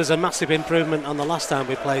 But this was a massive improvement on the last time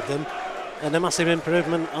we played them, and a massive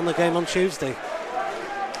improvement on the game on Tuesday.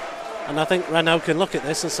 And I think Renault can look at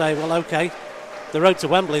this and say, well, OK, the road to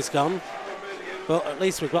Wembley's gone, but at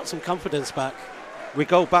least we've got some confidence back. We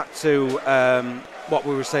go back to what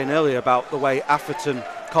we were saying earlier about the way Atherton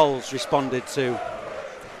Coles responded to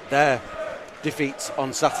their defeat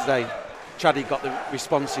on Saturday. Chaddy got the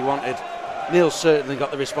response he wanted. Neil certainly got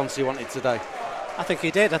the response he wanted today. I think he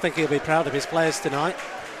did. I think he'll be proud of his players tonight.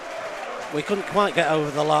 We couldn't quite get over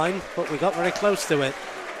the line, but we got very close to it.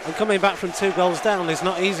 And coming back from 2 goals down is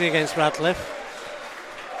not easy against Radcliffe.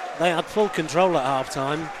 They had full control at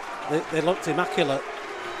half-time. They looked immaculate.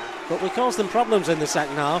 But we caused them problems in the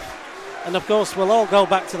second half. And of course, we'll all go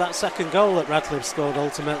back to that second goal that Radcliffe scored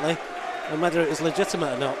ultimately, and whether it was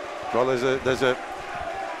legitimate or not. Well,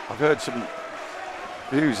 I've heard some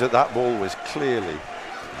views that ball was clearly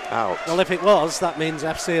out. Well, if it was, that means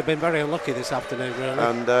FC have been very unlucky this afternoon, really.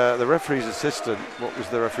 And the referee's assistant, what was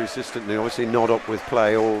the referee's assistant doing? Obviously not up with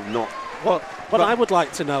play or not. What I would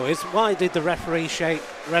like to know is, why did the referee shake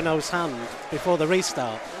Renault's hand before the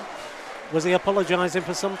restart? Was he apologising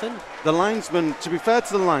for something? The linesman, to be fair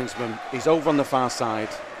to the linesman, he's over on the far side.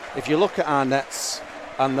 If you look at our nets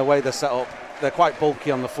and the way they're set up, they're quite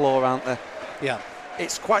bulky on the floor, aren't they? Yeah.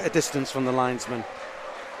 It's quite a distance from the linesman.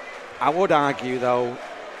 I would argue, though,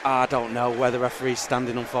 I don't know where the referee's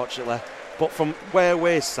standing, unfortunately. But from where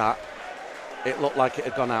we're sat, it looked like it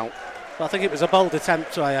had gone out. Well, I think it was a bold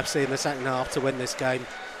attempt to AFC in the second half to win this game.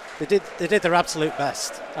 They did their absolute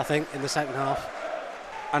best, I think, in the second half.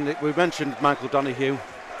 And we mentioned Michael Donahue.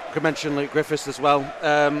 We could mention Luke Griffiths as well.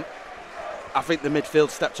 I think the midfield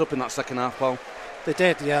stepped up in that second half, Paul. They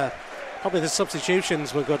did, yeah. Probably the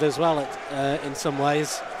substitutions were good as well in some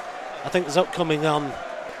ways. I think Zuck coming on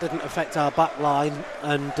didn't affect our back line,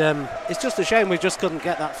 and it's just a shame we just couldn't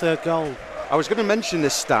get that third goal. I was going to mention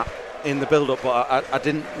this stat in the build-up, but I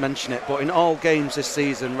didn't mention it. But in all games this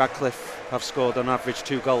season, Radcliffe have scored on average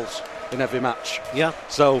 2 goals in every match. Yeah.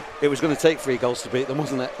 So it was going to take 3 goals to beat them,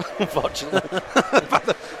 wasn't it? Unfortunately. but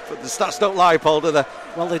the stats don't lie, Paul, do they?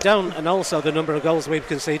 Well, they don't, and also the number of goals we've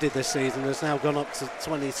conceded this season has now gone up to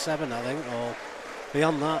 27, I think, or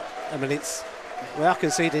beyond that. I mean, we are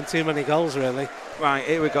conceding too many goals, really. Right,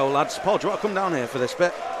 here we go, lads. Paul, do you want to come down here for this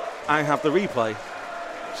bit? I have the replay,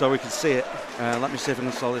 so we can see it. Let me see if I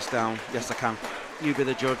can slow this down. Yes, I can. You be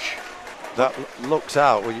the judge. That looks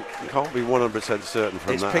out. Well, you can't be 100% certain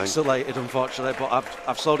from that. It's pixelated, unfortunately, but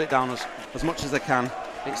I've slowed it down as much as I can.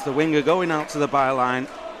 It's the winger going out to the byline.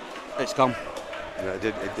 It's gone. Yeah,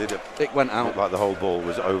 it did. It went out. Looked like the whole ball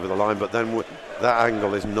was over the line, but then that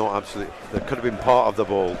angle is not absolutely. There could have been part of the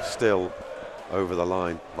ball still over the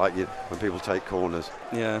line, like when people take corners.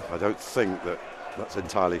 Yeah. I don't think that's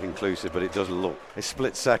entirely conclusive, but it does look. It's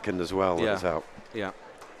split second as well. Yeah. It's out. Yeah.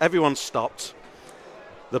 Everyone's stopped.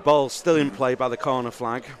 The ball's still in play by the corner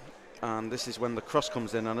flag, and this is when the cross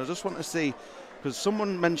comes in. And I just want to see, because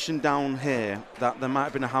someone mentioned down here that there might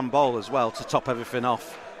have been a handball as well to top everything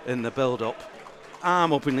off in the build-up.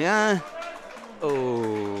 Arm up in the air.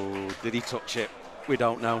 Oh, did he touch it? We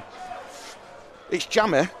don't know. It's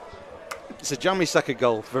jammy. It's a jammy second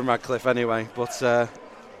goal from Radcliffe anyway, but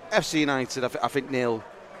FC United, I think Neil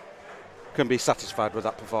can be satisfied with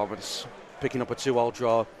that performance, picking up a 2-2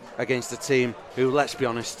 draw against a team who, let's be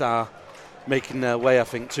honest, are making their way, I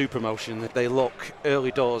think, to promotion. They look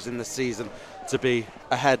early doors in the season to be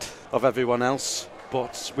ahead of everyone else,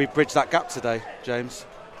 but we've bridged that gap today, James.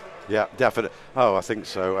 Yeah, definitely. Oh, I think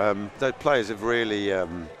so. The players have really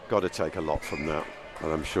got to take a lot from that,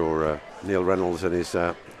 and I'm sure Neil Reynolds and his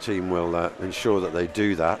team will ensure that they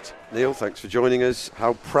do that. Neil, thanks for joining us.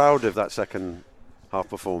 How proud of that second half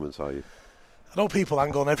performance are you? I know people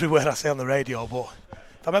hang on everywhere I say on the radio, but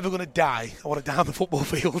if I'm ever going to die, I want to die on the football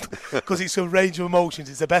field because it's a range of emotions.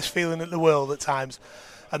 It's the best feeling in the world at times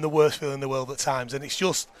and the worst feeling in the world at times, and it's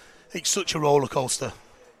such a roller coaster.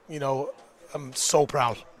 You know, I'm so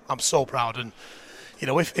proud. And you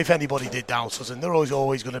know, if anybody did doubt us, and they're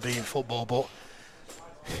always going to be in football, but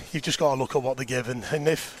you've just got to look at what they're given, and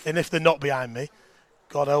if they're not behind me,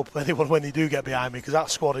 God help anyone when they do get behind me, because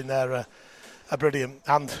that squad in there are brilliant.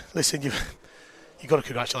 And listen, you've got to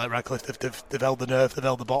congratulate Radcliffe. They've held the nerve, they've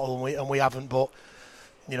held the bottle, and we haven't. But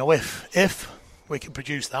you know, if we can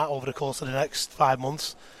produce that over the course of the next 5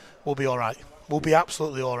 months, we'll be all right. We'll be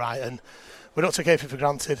absolutely all right. And we don't take anything for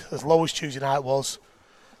granted. As low as Tuesday night was,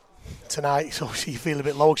 tonight, so you feel a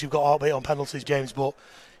bit low because you've got heartbeat on penalties, James. But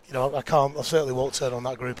you know, I certainly won't turn on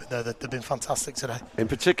that group in there. They've been fantastic today. In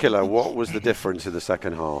particular, what was the difference in the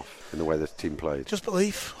second half in the way the team played? Just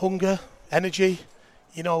belief, hunger, energy.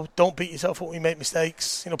 You know, don't beat yourself up when you make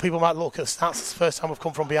mistakes. You know, people might look at the stats. It's the first time we've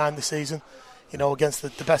come from behind this season, you know, against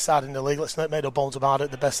the best side in the league. Let's not make no bones about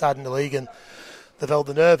it, the best side in the league, and they've held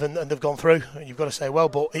the nerve and they've gone through. And you've got to say, well,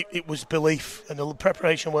 but it was belief and the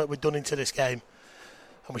preparation work we'd done into this game.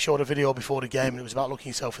 And we showed a video before the game, and it was about looking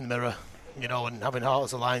yourself in the mirror, you know, and having heart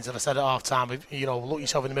as the lions. And I said at half time, you know, look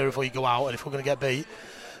yourself in the mirror before you go out. And if we're going to get beat,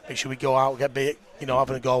 make sure we go out, get beat, you know,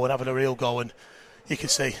 having a go and having a real go. And you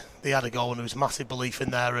could see they had a go, and there was massive belief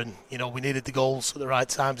in there. And, you know, we needed the goals at the right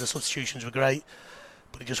times. The substitutions were great,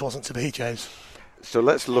 but it just wasn't to be, James. So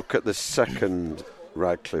let's look at the second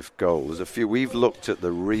Radcliffe goal. There's a few. We've looked at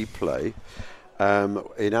the replay.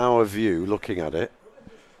 In our view, looking at it,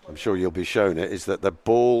 I'm sure you'll be shown it, is that the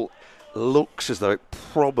ball looks as though it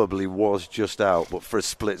probably was just out, but for a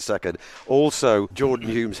split second. Also, Jordan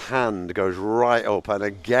Hume's hand goes right up, and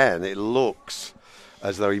again, it looks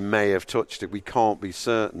as though he may have touched it. We can't be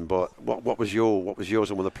certain, but what was yours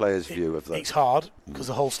and one of the players' view of that? It's hard because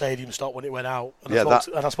the whole stadium stopped when it went out, and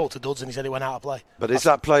I spoke to Duds, and he said it went out of play. But is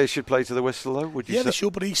that player should play to the whistle though? Would you? Yeah, they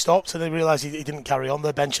should, but he stopped, and they realised he didn't carry on.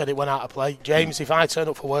 The bench said it went out of play. James, if I turn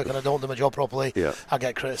up for work and I don't do my job properly, I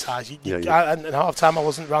get criticised. And at half time, I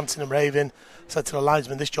wasn't ranting and raving. I said to the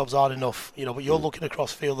linesman, "This job's hard enough, you know." But you're looking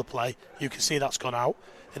across field of play, you can see that's gone out,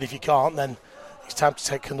 and if you can't, then it's time to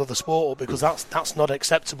take another sport up, because that's not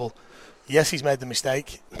acceptable. Yes, he's made the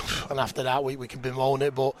mistake, and after that we can bemoan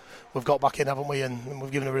it, but we've got back in, haven't we? And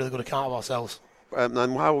we've given a really good account of ourselves. And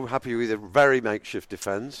how happy with a very makeshift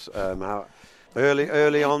defence? How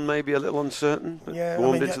early on, maybe a little uncertain, but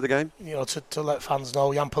warmed into the game. You know, to let fans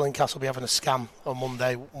know, Jan Palinkas will be having a scan on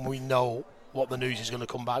Monday. We know what the news is going to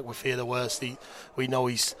come back. We fear the worst. We know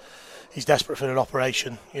he's desperate for an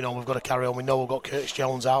operation. You know, we've got to carry on. We know we've got Curtis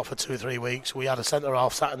Jones out for 2 or 3 weeks. We had a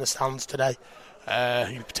centre-half sat in the stands today.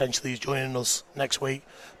 He potentially is joining us next week.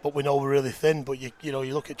 But we know we're really thin. But, you know,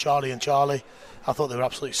 you look at Charlie and Charlie, I thought they were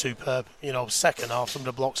absolutely superb. You know, second half, some of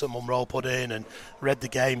the blocks that Munro put in and read the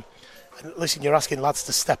game. And listen, you're asking lads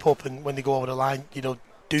to step up, and when they go over the line, you know,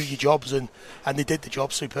 do your jobs. And they did the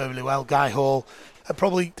job superbly well. Guy Hall, and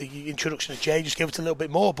probably the introduction of Jay just gave it a little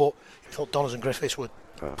bit more. But I thought Donners and Griffiths were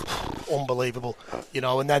unbelievable, you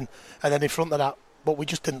know, and then in front of that, but we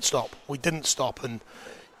just didn't stop. We didn't stop, and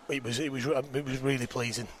it was really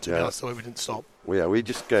pleasing to be honest the way we didn't stop. Well, yeah, we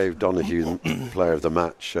just gave Donoghue player of the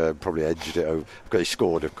match. Probably edged it over. He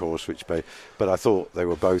scored, of course, but I thought they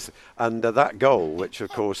were both. And that goal, which of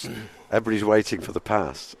course everybody's waiting for the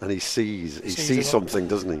pass, and he sees something,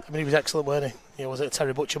 doesn't he? I mean, he was excellent, weren't he? You know, was it a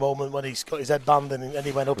Terry Butcher moment when he's got his head band and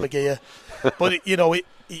he went up a gear? But you know,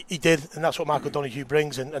 he did, and that's what Michael Donoghue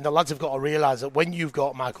brings. And the lads have got to realise that when you've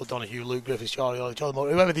got Michael Donoghue, Luke Griffiths, Charlie Moore,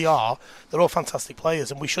 whoever they are, they're all fantastic players,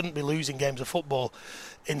 and we shouldn't be losing games of football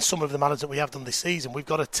in some of the manners that we have done this season. We've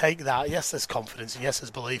got to take that. Yes, there's confidence, and yes,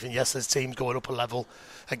 there's belief, and yes, there's teams going up a level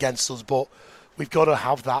against us, but we've got to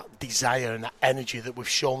have that desire and that energy that we've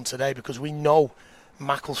shown today, because we know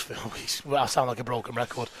Macclesfield, I sound like a broken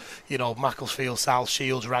record, you know, Macclesfield, South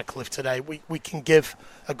Shields, Radcliffe today, we can give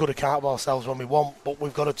a good account of ourselves when we want, but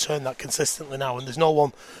we've got to turn that consistently now, and there's no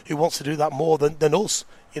one who wants to do that more than us,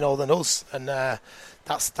 and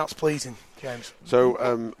that's pleasing, James.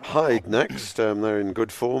 So Hyde next, they're in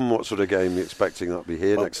good form. What sort of game are you expecting that'll be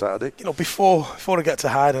here next Saturday? You know, before I get to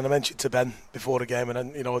Hyde, and I mentioned to Ben before the game, and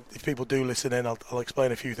then, you know, if people do listen in, I'll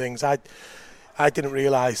explain a few things. I didn't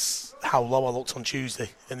realise how low I looked on Tuesday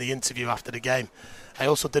in the interview after the game. I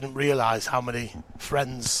also didn't realise how many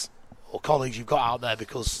friends or colleagues you've got out there,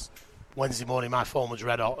 because Wednesday morning my phone was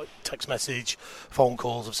red hot, text message, phone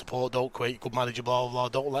calls of support, don't quit, good manager, blah, blah, blah,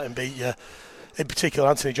 don't let him beat you. In particular,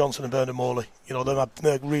 Anthony Johnson and Bernard Morley, you know,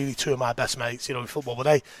 they're really two of my best mates, you know, in football.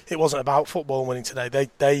 But it wasn't about football and winning today.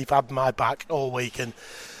 They've had my back all week, and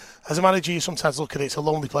as a manager, you sometimes look at it, it's a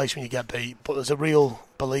lonely place when you get beat, but there's a real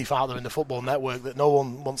belief out there in the football network that no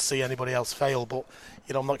one wants to see anybody else fail. But,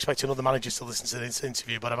 you know, I'm not expecting other managers to listen to this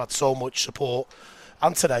interview, but I've had so much support.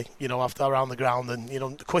 And today, you know, after around the ground, and, you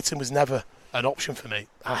know, quitting was never an option for me.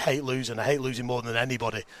 I hate losing more than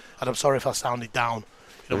anybody, and I'm sorry if I sounded down.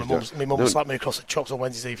 You You know, my mum slapped me across the chops on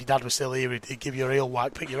Wednesday. If your dad was still here, he'd give you a real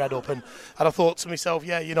whack, pick your head up. And I thought to myself,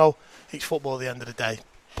 yeah, you know, it's football at the end of the day.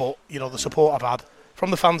 But, you know, the support I've had from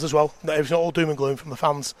the fans as well. It was not all doom and gloom from the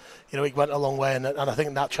fans. You know, it went a long way, and I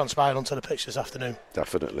think that transpired onto the pitch this afternoon.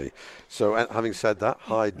 Definitely. So, having said that,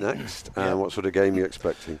 Hyde next. And what sort of game are you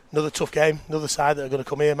expecting? Another tough game. Another side that are going to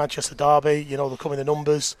come here. Manchester Derby. You know, they'll come in the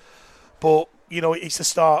numbers. But, you know, it's the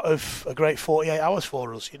start of a great 48 hours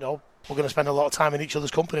for us, you know. We're going to spend a lot of time in each other's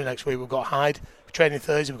company next week. We've got Hyde. We're training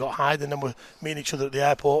Thursday, we've got Hyde, and then we're meeting each other at the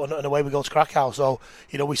airport, and away we go to Krakow. So,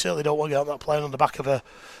 you know, we certainly don't want to get on that plane on the back of a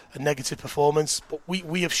negative performance. But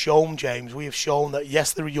we have shown, James, we have shown that,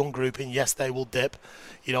 yes, they're a young group, and yes, they will dip,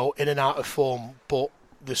 you know, in and out of form. But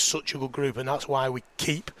there's such a good group, and that's why we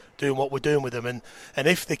keep doing what we're doing with them. And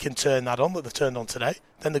if they can turn that on that they've turned on today,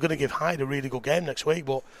 then they're going to give Hyde a really good game next week.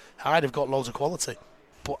 But Hyde have got loads of quality.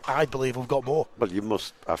 But I believe we've got more. Well, you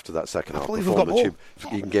must, after that second half performance,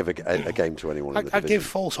 you can give a game to anyone in the division. I give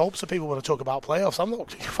false hopes to people when I talk about playoffs. I'm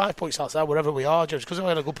not 5 points outside wherever we are, just because we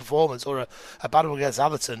had a good performance or a bad one against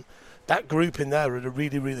Atherton. That group in there are a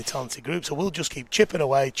really, really talented group. So we'll just keep chipping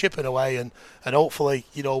away, and hopefully,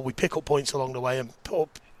 you know, we pick up points along the way and put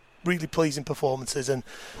up really pleasing performances and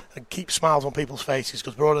keep smiles on people's faces,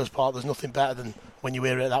 because Broadhurst Park, there's nothing better than when you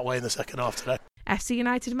hear it that way in the second half today. FC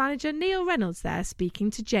United manager Neil Reynolds there speaking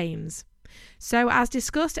to James. So, as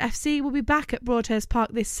discussed, FC will be back at Broadhurst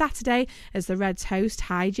Park this Saturday as the Reds host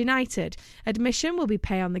Hyde United. Admission will be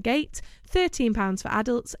pay on the gate, £13 for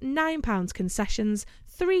adults, £9 concessions,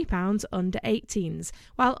 £3 under 18s,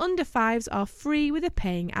 while under 5s are free with a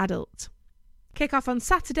paying adult. Kick-off on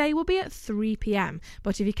Saturday will be at 3 p.m,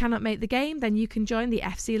 but if you cannot make the game, then you can join the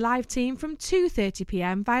FC live team from 2:30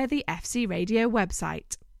 p.m. via the FC Radio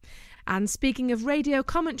website. And speaking of radio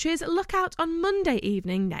commentaries, look out on Monday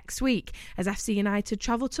evening next week as FC United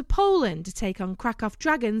travel to Poland to take on Krakow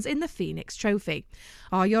Dragons in the Phoenix Trophy.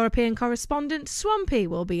 Our European correspondent Swampy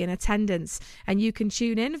will be in attendance, and you can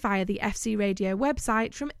tune in via the FC Radio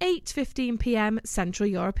website from 8:15 p.m. Central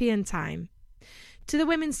European Time. To the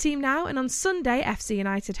women's team now, and on Sunday FC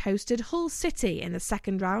United hosted Hull City in the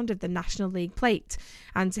second round of the National League Plate.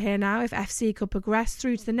 And to hear now if FC could progress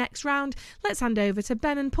through to the next round, let's hand over to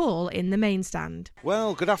Ben and Paul in the main stand.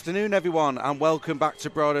 Well, good afternoon everyone, and welcome back to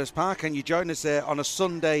Broadhurst Park, and you join us here on a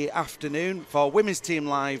Sunday afternoon for Women's Team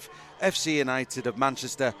Live. FC United of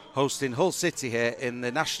Manchester hosting Hull City here in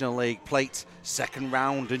the National League Plate second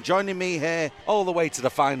round. And joining me here all the way to the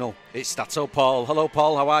final, it's Stato Paul. Hello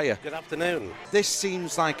Paul, how are you? Good afternoon. This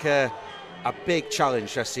seems like a big challenge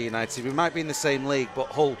for FC United. We might be in the same league, but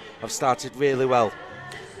Hull have started really well.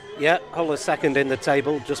 Yeah, Hull is second in the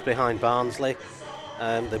table, just behind Barnsley.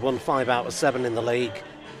 They've won 5 out of 7 in the league.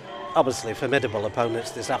 Obviously formidable opponents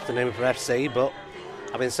this afternoon for FC, but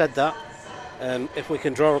having said that, if we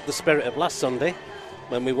can draw up the spirit of last Sunday,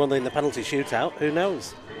 when we won in the penalty shootout, who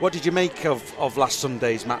knows? What did you make of last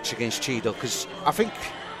Sunday's match against Cheadle? Because I think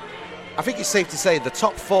it's safe to say the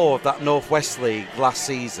top 4 of that North West League last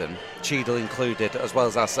season, Cheadle included, as well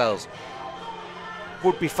as ourselves,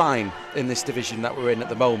 would be fine in this division that we're in at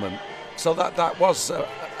the moment. So that was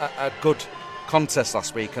a good contest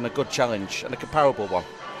last week, and a good challenge, and a comparable one.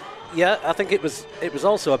 Yeah, I think it was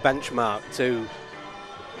also a benchmark to...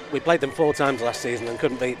 We played them 4 times last season and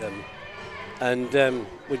couldn't beat them. And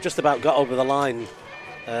we just about got over the line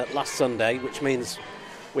last Sunday, which means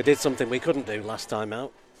we did something we couldn't do last time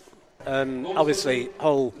out. Obviously,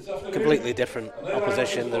 Hull, completely different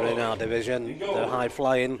opposition. They're in our division. They're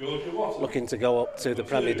high-flying, looking to go up to the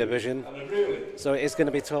Premier Division. So it is going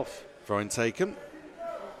to be tough. Throwing taken.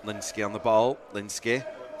 Linsky on the ball. Linsky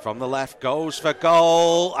from the left goes for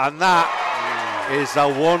goal. And that is a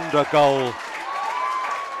wonder goal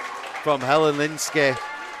from Helen Linsky.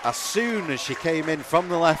 As soon as she came in from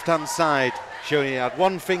the left-hand side, she only had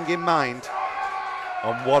one thing in mind.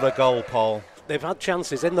 And what a goal, Paul. They've had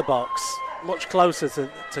chances in the box, much closer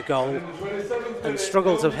to goal, and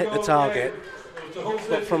struggled to hit the target.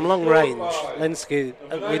 But from long range, Linsky,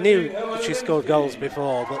 we knew that she scored goals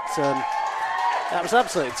before, but that was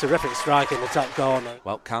absolutely terrific strike in the top corner.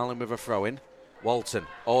 Well, Carlin with a throw-in. Walton.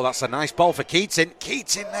 Oh, that's a nice ball for Keating.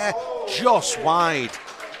 Keating there, just wide.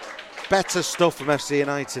 Better stuff from FC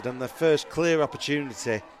United, and the first clear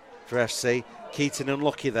opportunity for FC. Keating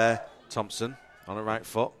unlucky there. Thompson on the right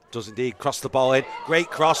foot does indeed cross the ball in. Great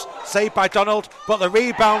cross, saved by Donald, but the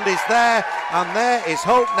rebound is there, and there is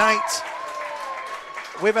Hope Knight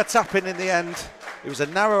with a tap-in the end. It was a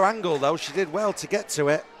narrow angle though, she did well to get to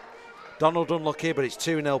it. Donald unlucky, but it's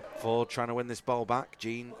 2-0. Ford trying to win this ball back.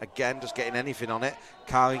 Jean again just getting anything on it.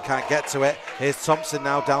 Carlin can't get to it. Here's Thompson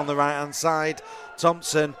now down the right hand side.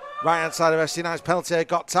 Thompson Right hand side of FC United's penalty area,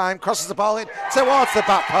 got time, crosses the ball in towards the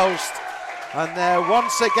back post. And there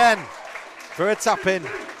once again for a tap-in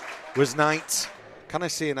was Knight. Can I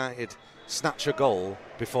see United snatch a goal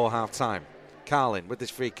before half-time? Carlin with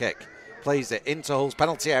this free kick. Plays it into Hull's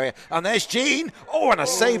penalty area. And there's Jean. Oh, and a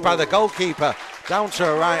save by the goalkeeper. Down to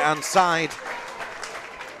her right-hand side.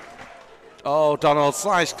 Oh, Donald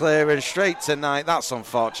slice clear and straight to Knight. That's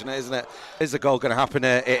unfortunate, isn't it? Is the goal going to happen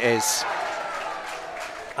here? It is.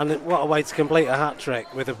 And what a way to complete a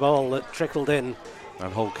hat-trick with a ball that trickled in.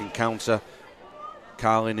 And Hull can counter.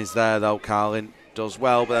 Carlin is there, though. Carlin does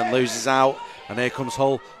well, but then loses out. And here comes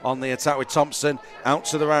Hull on the attack with Thompson. Out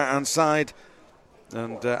to the right-hand side.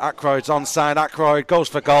 And Ackroyd's onside. Ackroyd goes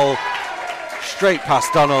for goal. Straight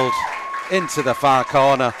past Donald. Into the far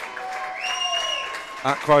corner.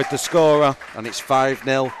 Ackroyd the scorer. And it's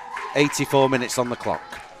 5-0. 84 minutes on the clock.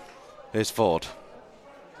 Here's Ford.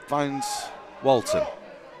 Finds Walton.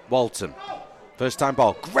 Walton. First time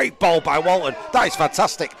ball. Great ball by Walton. That is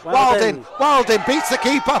fantastic. Wilding beats the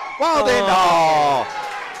keeper. Wilding. Oh.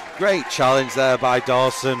 Great challenge there by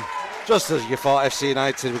Dawson. Just as you thought FC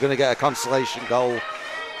United were going to get a consolation goal.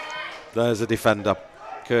 There's a defender.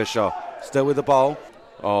 Kershaw still with the ball.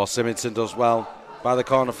 Oh, Simonson does well by the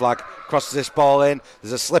corner flag. Crosses this ball in.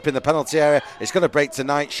 There's a slip in the penalty area. It's going to break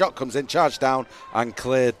tonight. Shot comes in, charged down and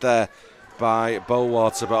cleared there by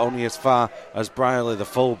Bowater, but only as far as Brierley, the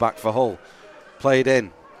full-back for Hull. Played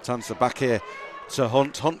in. Turns the back here to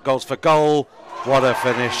Hunt. Hunt goes for goal. What a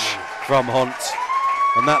finish from Hunt.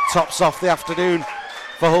 And that tops off the afternoon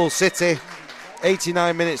for Hull City.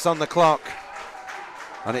 89 minutes on the clock.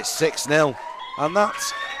 And it's 6-0. And that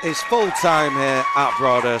is full time here at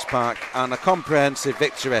Broadhurst Park. And a comprehensive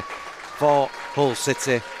victory for Hull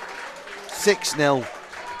City. 6-0.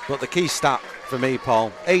 But the key stat for me,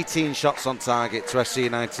 Paul, 18 shots on target to FC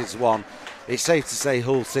United's 1. It's safe to say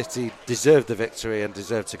Hull City deserved the victory and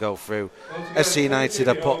deserved to go through. FC United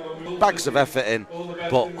have put bags of effort in,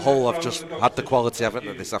 but Hull have just had the quality, haven't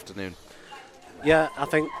they, this afternoon? Yeah, I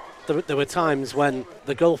think there were times when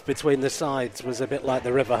the gulf between the sides was a bit like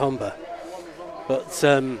the River Humber. But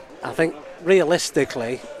I think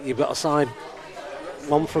realistically, you've got a side,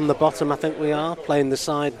 one from the bottom, I think we are, playing the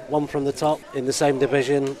side, one from the top in the same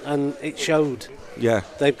division, and it showed. Yeah.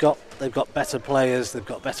 They've got better players, they've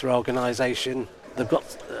got better organisation, they've got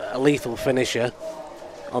a lethal finisher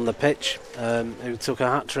on the pitch who took a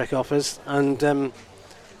hat-trick off us, and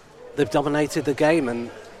they've dominated the game, and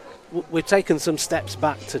we've taken some steps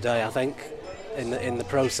back today, I think, in the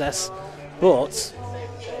process, but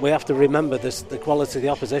we have to remember the quality of the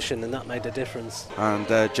opposition, and that made a difference. And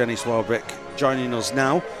Jenny Swarbrick joining us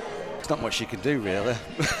now. There's not much you can do, really,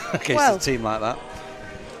 against a team like that.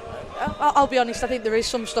 I'll be honest, I think there is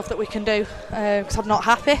some stuff that we can do, because I'm not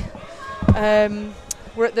happy.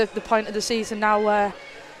 We're at the point of the season now where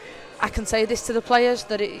I can say this to the players,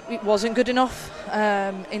 that it wasn't good enough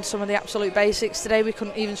in some of the absolute basics. Today we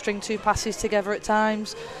couldn't even string 2 passes together at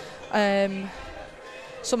times.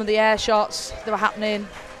 Some of the air shots that were happening,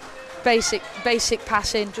 basic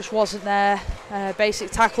passing just wasn't there, basic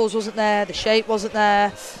tackles wasn't there, the shape wasn't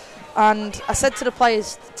there. And I said to the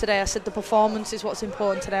players today, I said the performance is what's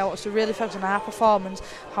important today. I want us to really focus on our performance,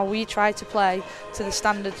 how we try to play to the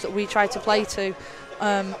standards that we try to play to.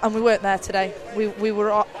 And we weren't there today. We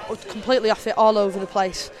were completely off it all over the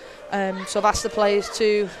place. So I've asked the players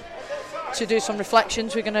to do some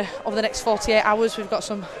reflections. We're going to, over the next 48 hours, we've got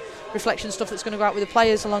some reflection stuff that's going to go out with the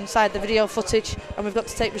players alongside the video footage, and we've got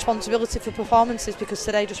to take responsibility for performances because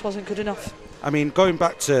today just wasn't good enough. I mean, going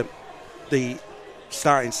back to the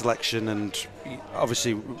starting selection, and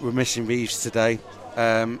obviously we're missing Reeves today.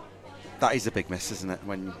 That is a big miss, isn't it,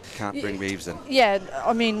 when you can't bring Reeves in? Yeah,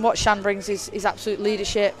 I mean, what Shan brings is absolute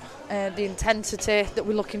leadership, the intensity that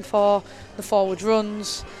we're looking for, the forward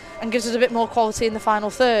runs, and gives us a bit more quality in the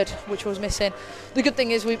final third, which was missing. The good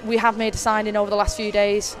thing is we have made a signing over the last few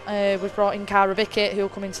days. We've brought in Cara Bickett, who will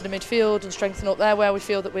come into the midfield and strengthen up there where we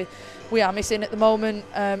feel that we are missing at the moment.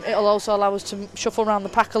 It'll also allow us to shuffle around the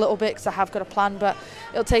pack a little bit, because I have got a plan, but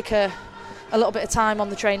it'll take a little bit of time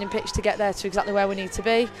on the training pitch to get there to exactly where we need to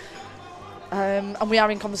be. And we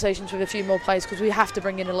are in conversations with a few more players, because we have to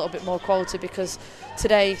bring in a little bit more quality, because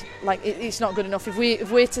today, it's not good enough. If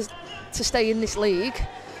we're to stay in this league,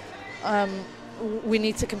 we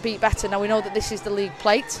need to compete better. Now we know that this is the league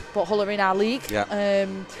plate, but Hull are in our league. Yeah.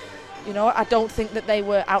 I don't think that they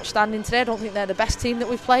were outstanding today. I don't think they're the best team that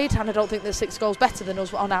we've played, and I don't think they're 6 goals better than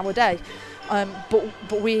us on our day.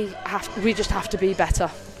 But we just have to be better.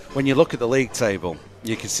 When you look at the league table,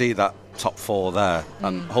 you can see that top 4 there,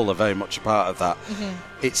 and Hull are very much a part of that.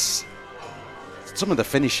 Mm-hmm. It's some of the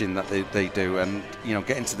finishing that they do, and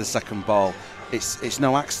getting to the second ball, it's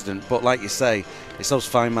no accident. But like you say, it's those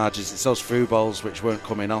fine margins, it's those through balls which weren't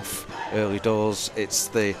coming off early doors. It's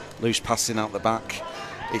the loose passing out the back.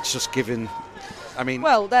 It's just giving.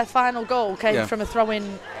 Well, their final goal came from a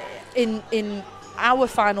throw-in in our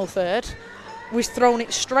final third. We've thrown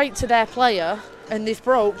it straight to their player, and they've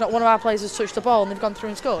broke. Not one of our players has touched the ball, and they've gone through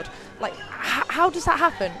and scored. Like, how does that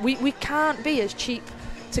happen? We can't be as cheap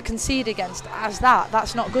to concede against as that.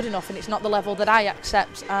 That's not good enough, and it's not the level that I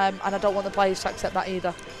accept, and I don't want the players to accept that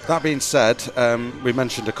either. That being said, we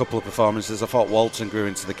mentioned a couple of performances. I thought Walton grew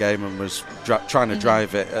into the game and was trying to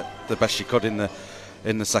drive it the best she could in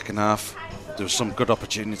the second half. There were some good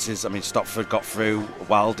opportunities. Stopford got through,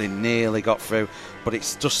 Wilding nearly got through, but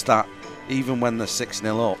it's just that even when they're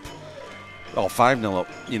 6-0 up or 5-0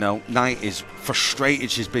 up, Knight is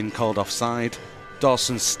frustrated she's been called offside.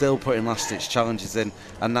 Dawson's still putting last-ditch challenges in,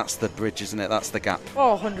 and that's the bridge, isn't it? That's the gap.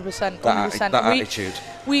 Oh, 100%. 100%. That attitude.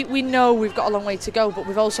 We know we've got a long way to go, but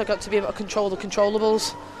we've also got to be able to control the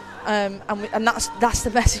controllables. And that's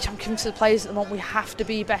the message I'm giving to the players at the moment. We have to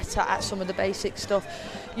be better at some of the basic stuff.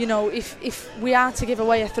 If we are to give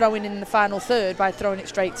away a throw-in in the final third by throwing it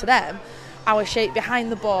straight to them, our shape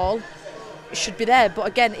behind the ball should be there, but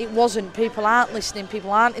again, it wasn't. People aren't listening,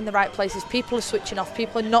 people aren't in the right places, people are switching off,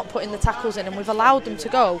 people are not putting the tackles in, and we've allowed them to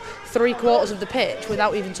go 3/4 of the pitch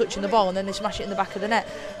without even touching the ball, and then they smash it in the back of the net.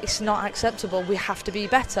 It's not acceptable. We have to be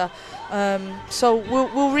better. So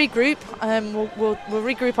we'll regroup. We'll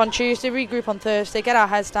regroup on Tuesday, regroup on Thursday, get our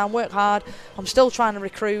heads down, work hard. I'm still trying to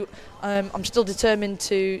recruit. I'm still determined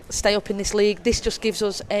to stay up in this league. This just gives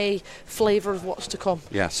us a flavour of what's to come.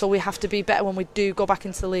 Yes. So we have to be better when we do go back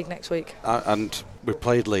into the league next week. And we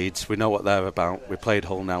played Leeds, we know what they're about. We played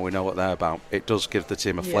Hull now, we know what they're about. It does give the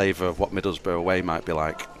team a flavour of what Middlesbrough away might be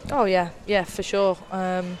like. Oh yeah, for sure.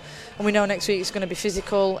 And we know next week it's going to be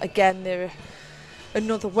physical. Again, they're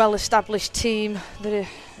another well-established team that are,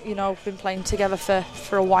 been playing together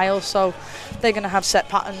for a while, so they're going to have set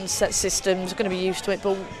patterns, set systems, going to be used to it,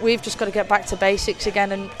 but we've just got to get back to basics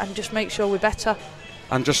again and just make sure we're better.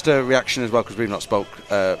 And just a reaction as well, because we've not spoke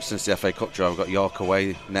since the FA Cup draw. We've got York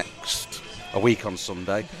away a week on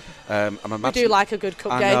Sunday. We do like a good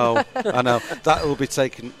cup game. I know. That will be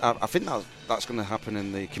taken. I think that's going to happen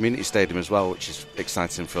in the community stadium as well, which is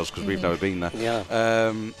exciting for us because we've never been there.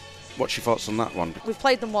 Yeah. What's your thoughts on that one? We've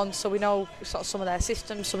played them once, so we know sort of some of their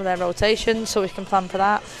systems, some of their rotations, so we can plan for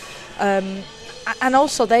that. And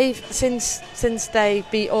also, they've since they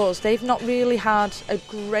beat us, they've not really had a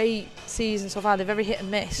great season so far. They're very hit and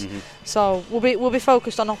miss. So we'll be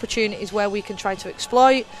focused on opportunities where we can try to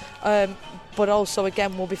exploit, but also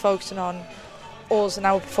again we'll be focusing on us and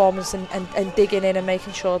our performance and digging in and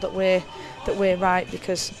making sure that we're right,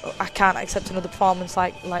 because I can't accept another performance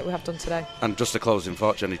like we have done today. And just a closing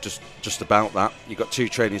thought, Jenny, just about that. You've got 2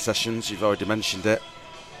 training sessions, you've already mentioned it.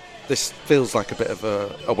 This feels like a bit of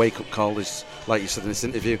a wake-up call, is like you said in this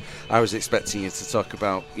interview. I was expecting you to talk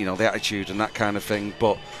about, the attitude and that kind of thing,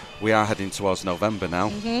 but we are heading towards November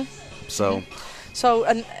now. So,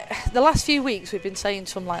 and the last few weeks we've been saying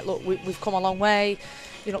to them, like, look, we've come a long way.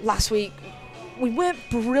 Last week we weren't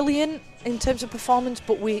brilliant in terms of performance,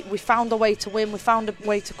 but we found a way to win, we found a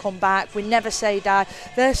way to come back, we never say die.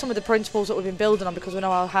 There's some of the principles that we've been building on because we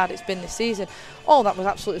know how hard it's been this season. All that was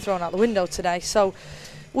absolutely thrown out the window today. So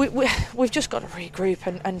we've just got to regroup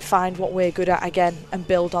and find what we're good at again and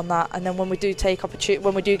build on that. And then when we do get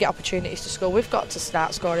opportunities to score, we've got to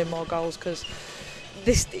start scoring more goals, because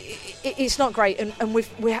it's not great. And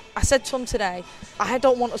I said to him today, I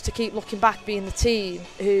don't want us to keep looking back being the team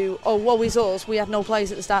who, woe is us, we had no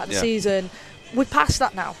players at the start of the season. We're past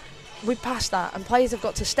that now. We're past that, and players have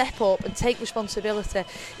got to step up and take responsibility.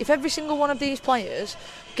 If every single one of these players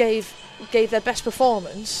gave their best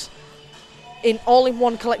performance in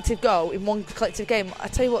one collective go, in one collective game, I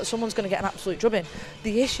tell you what, someone's going to get an absolute drubbing.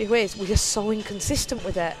 The issue is we are so inconsistent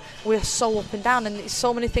with it. We are so up and down, and there's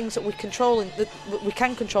so many things that we can control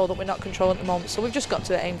that we're not controlling at the moment. So we've just got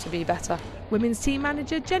to aim to be better. Women's team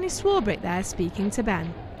manager Jenny Swarbrick there speaking to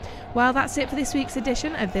Ben. Well, that's it for this week's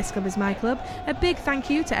edition of This Club Is My Club. A big thank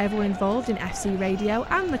you to everyone involved in FC Radio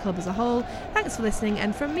and the club as a whole. Thanks for listening,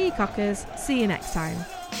 and from me, Cockers, see you next time.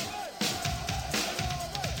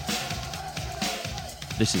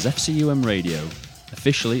 This is FCUM Radio,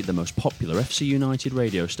 officially the most popular FC United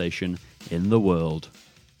radio station in the world.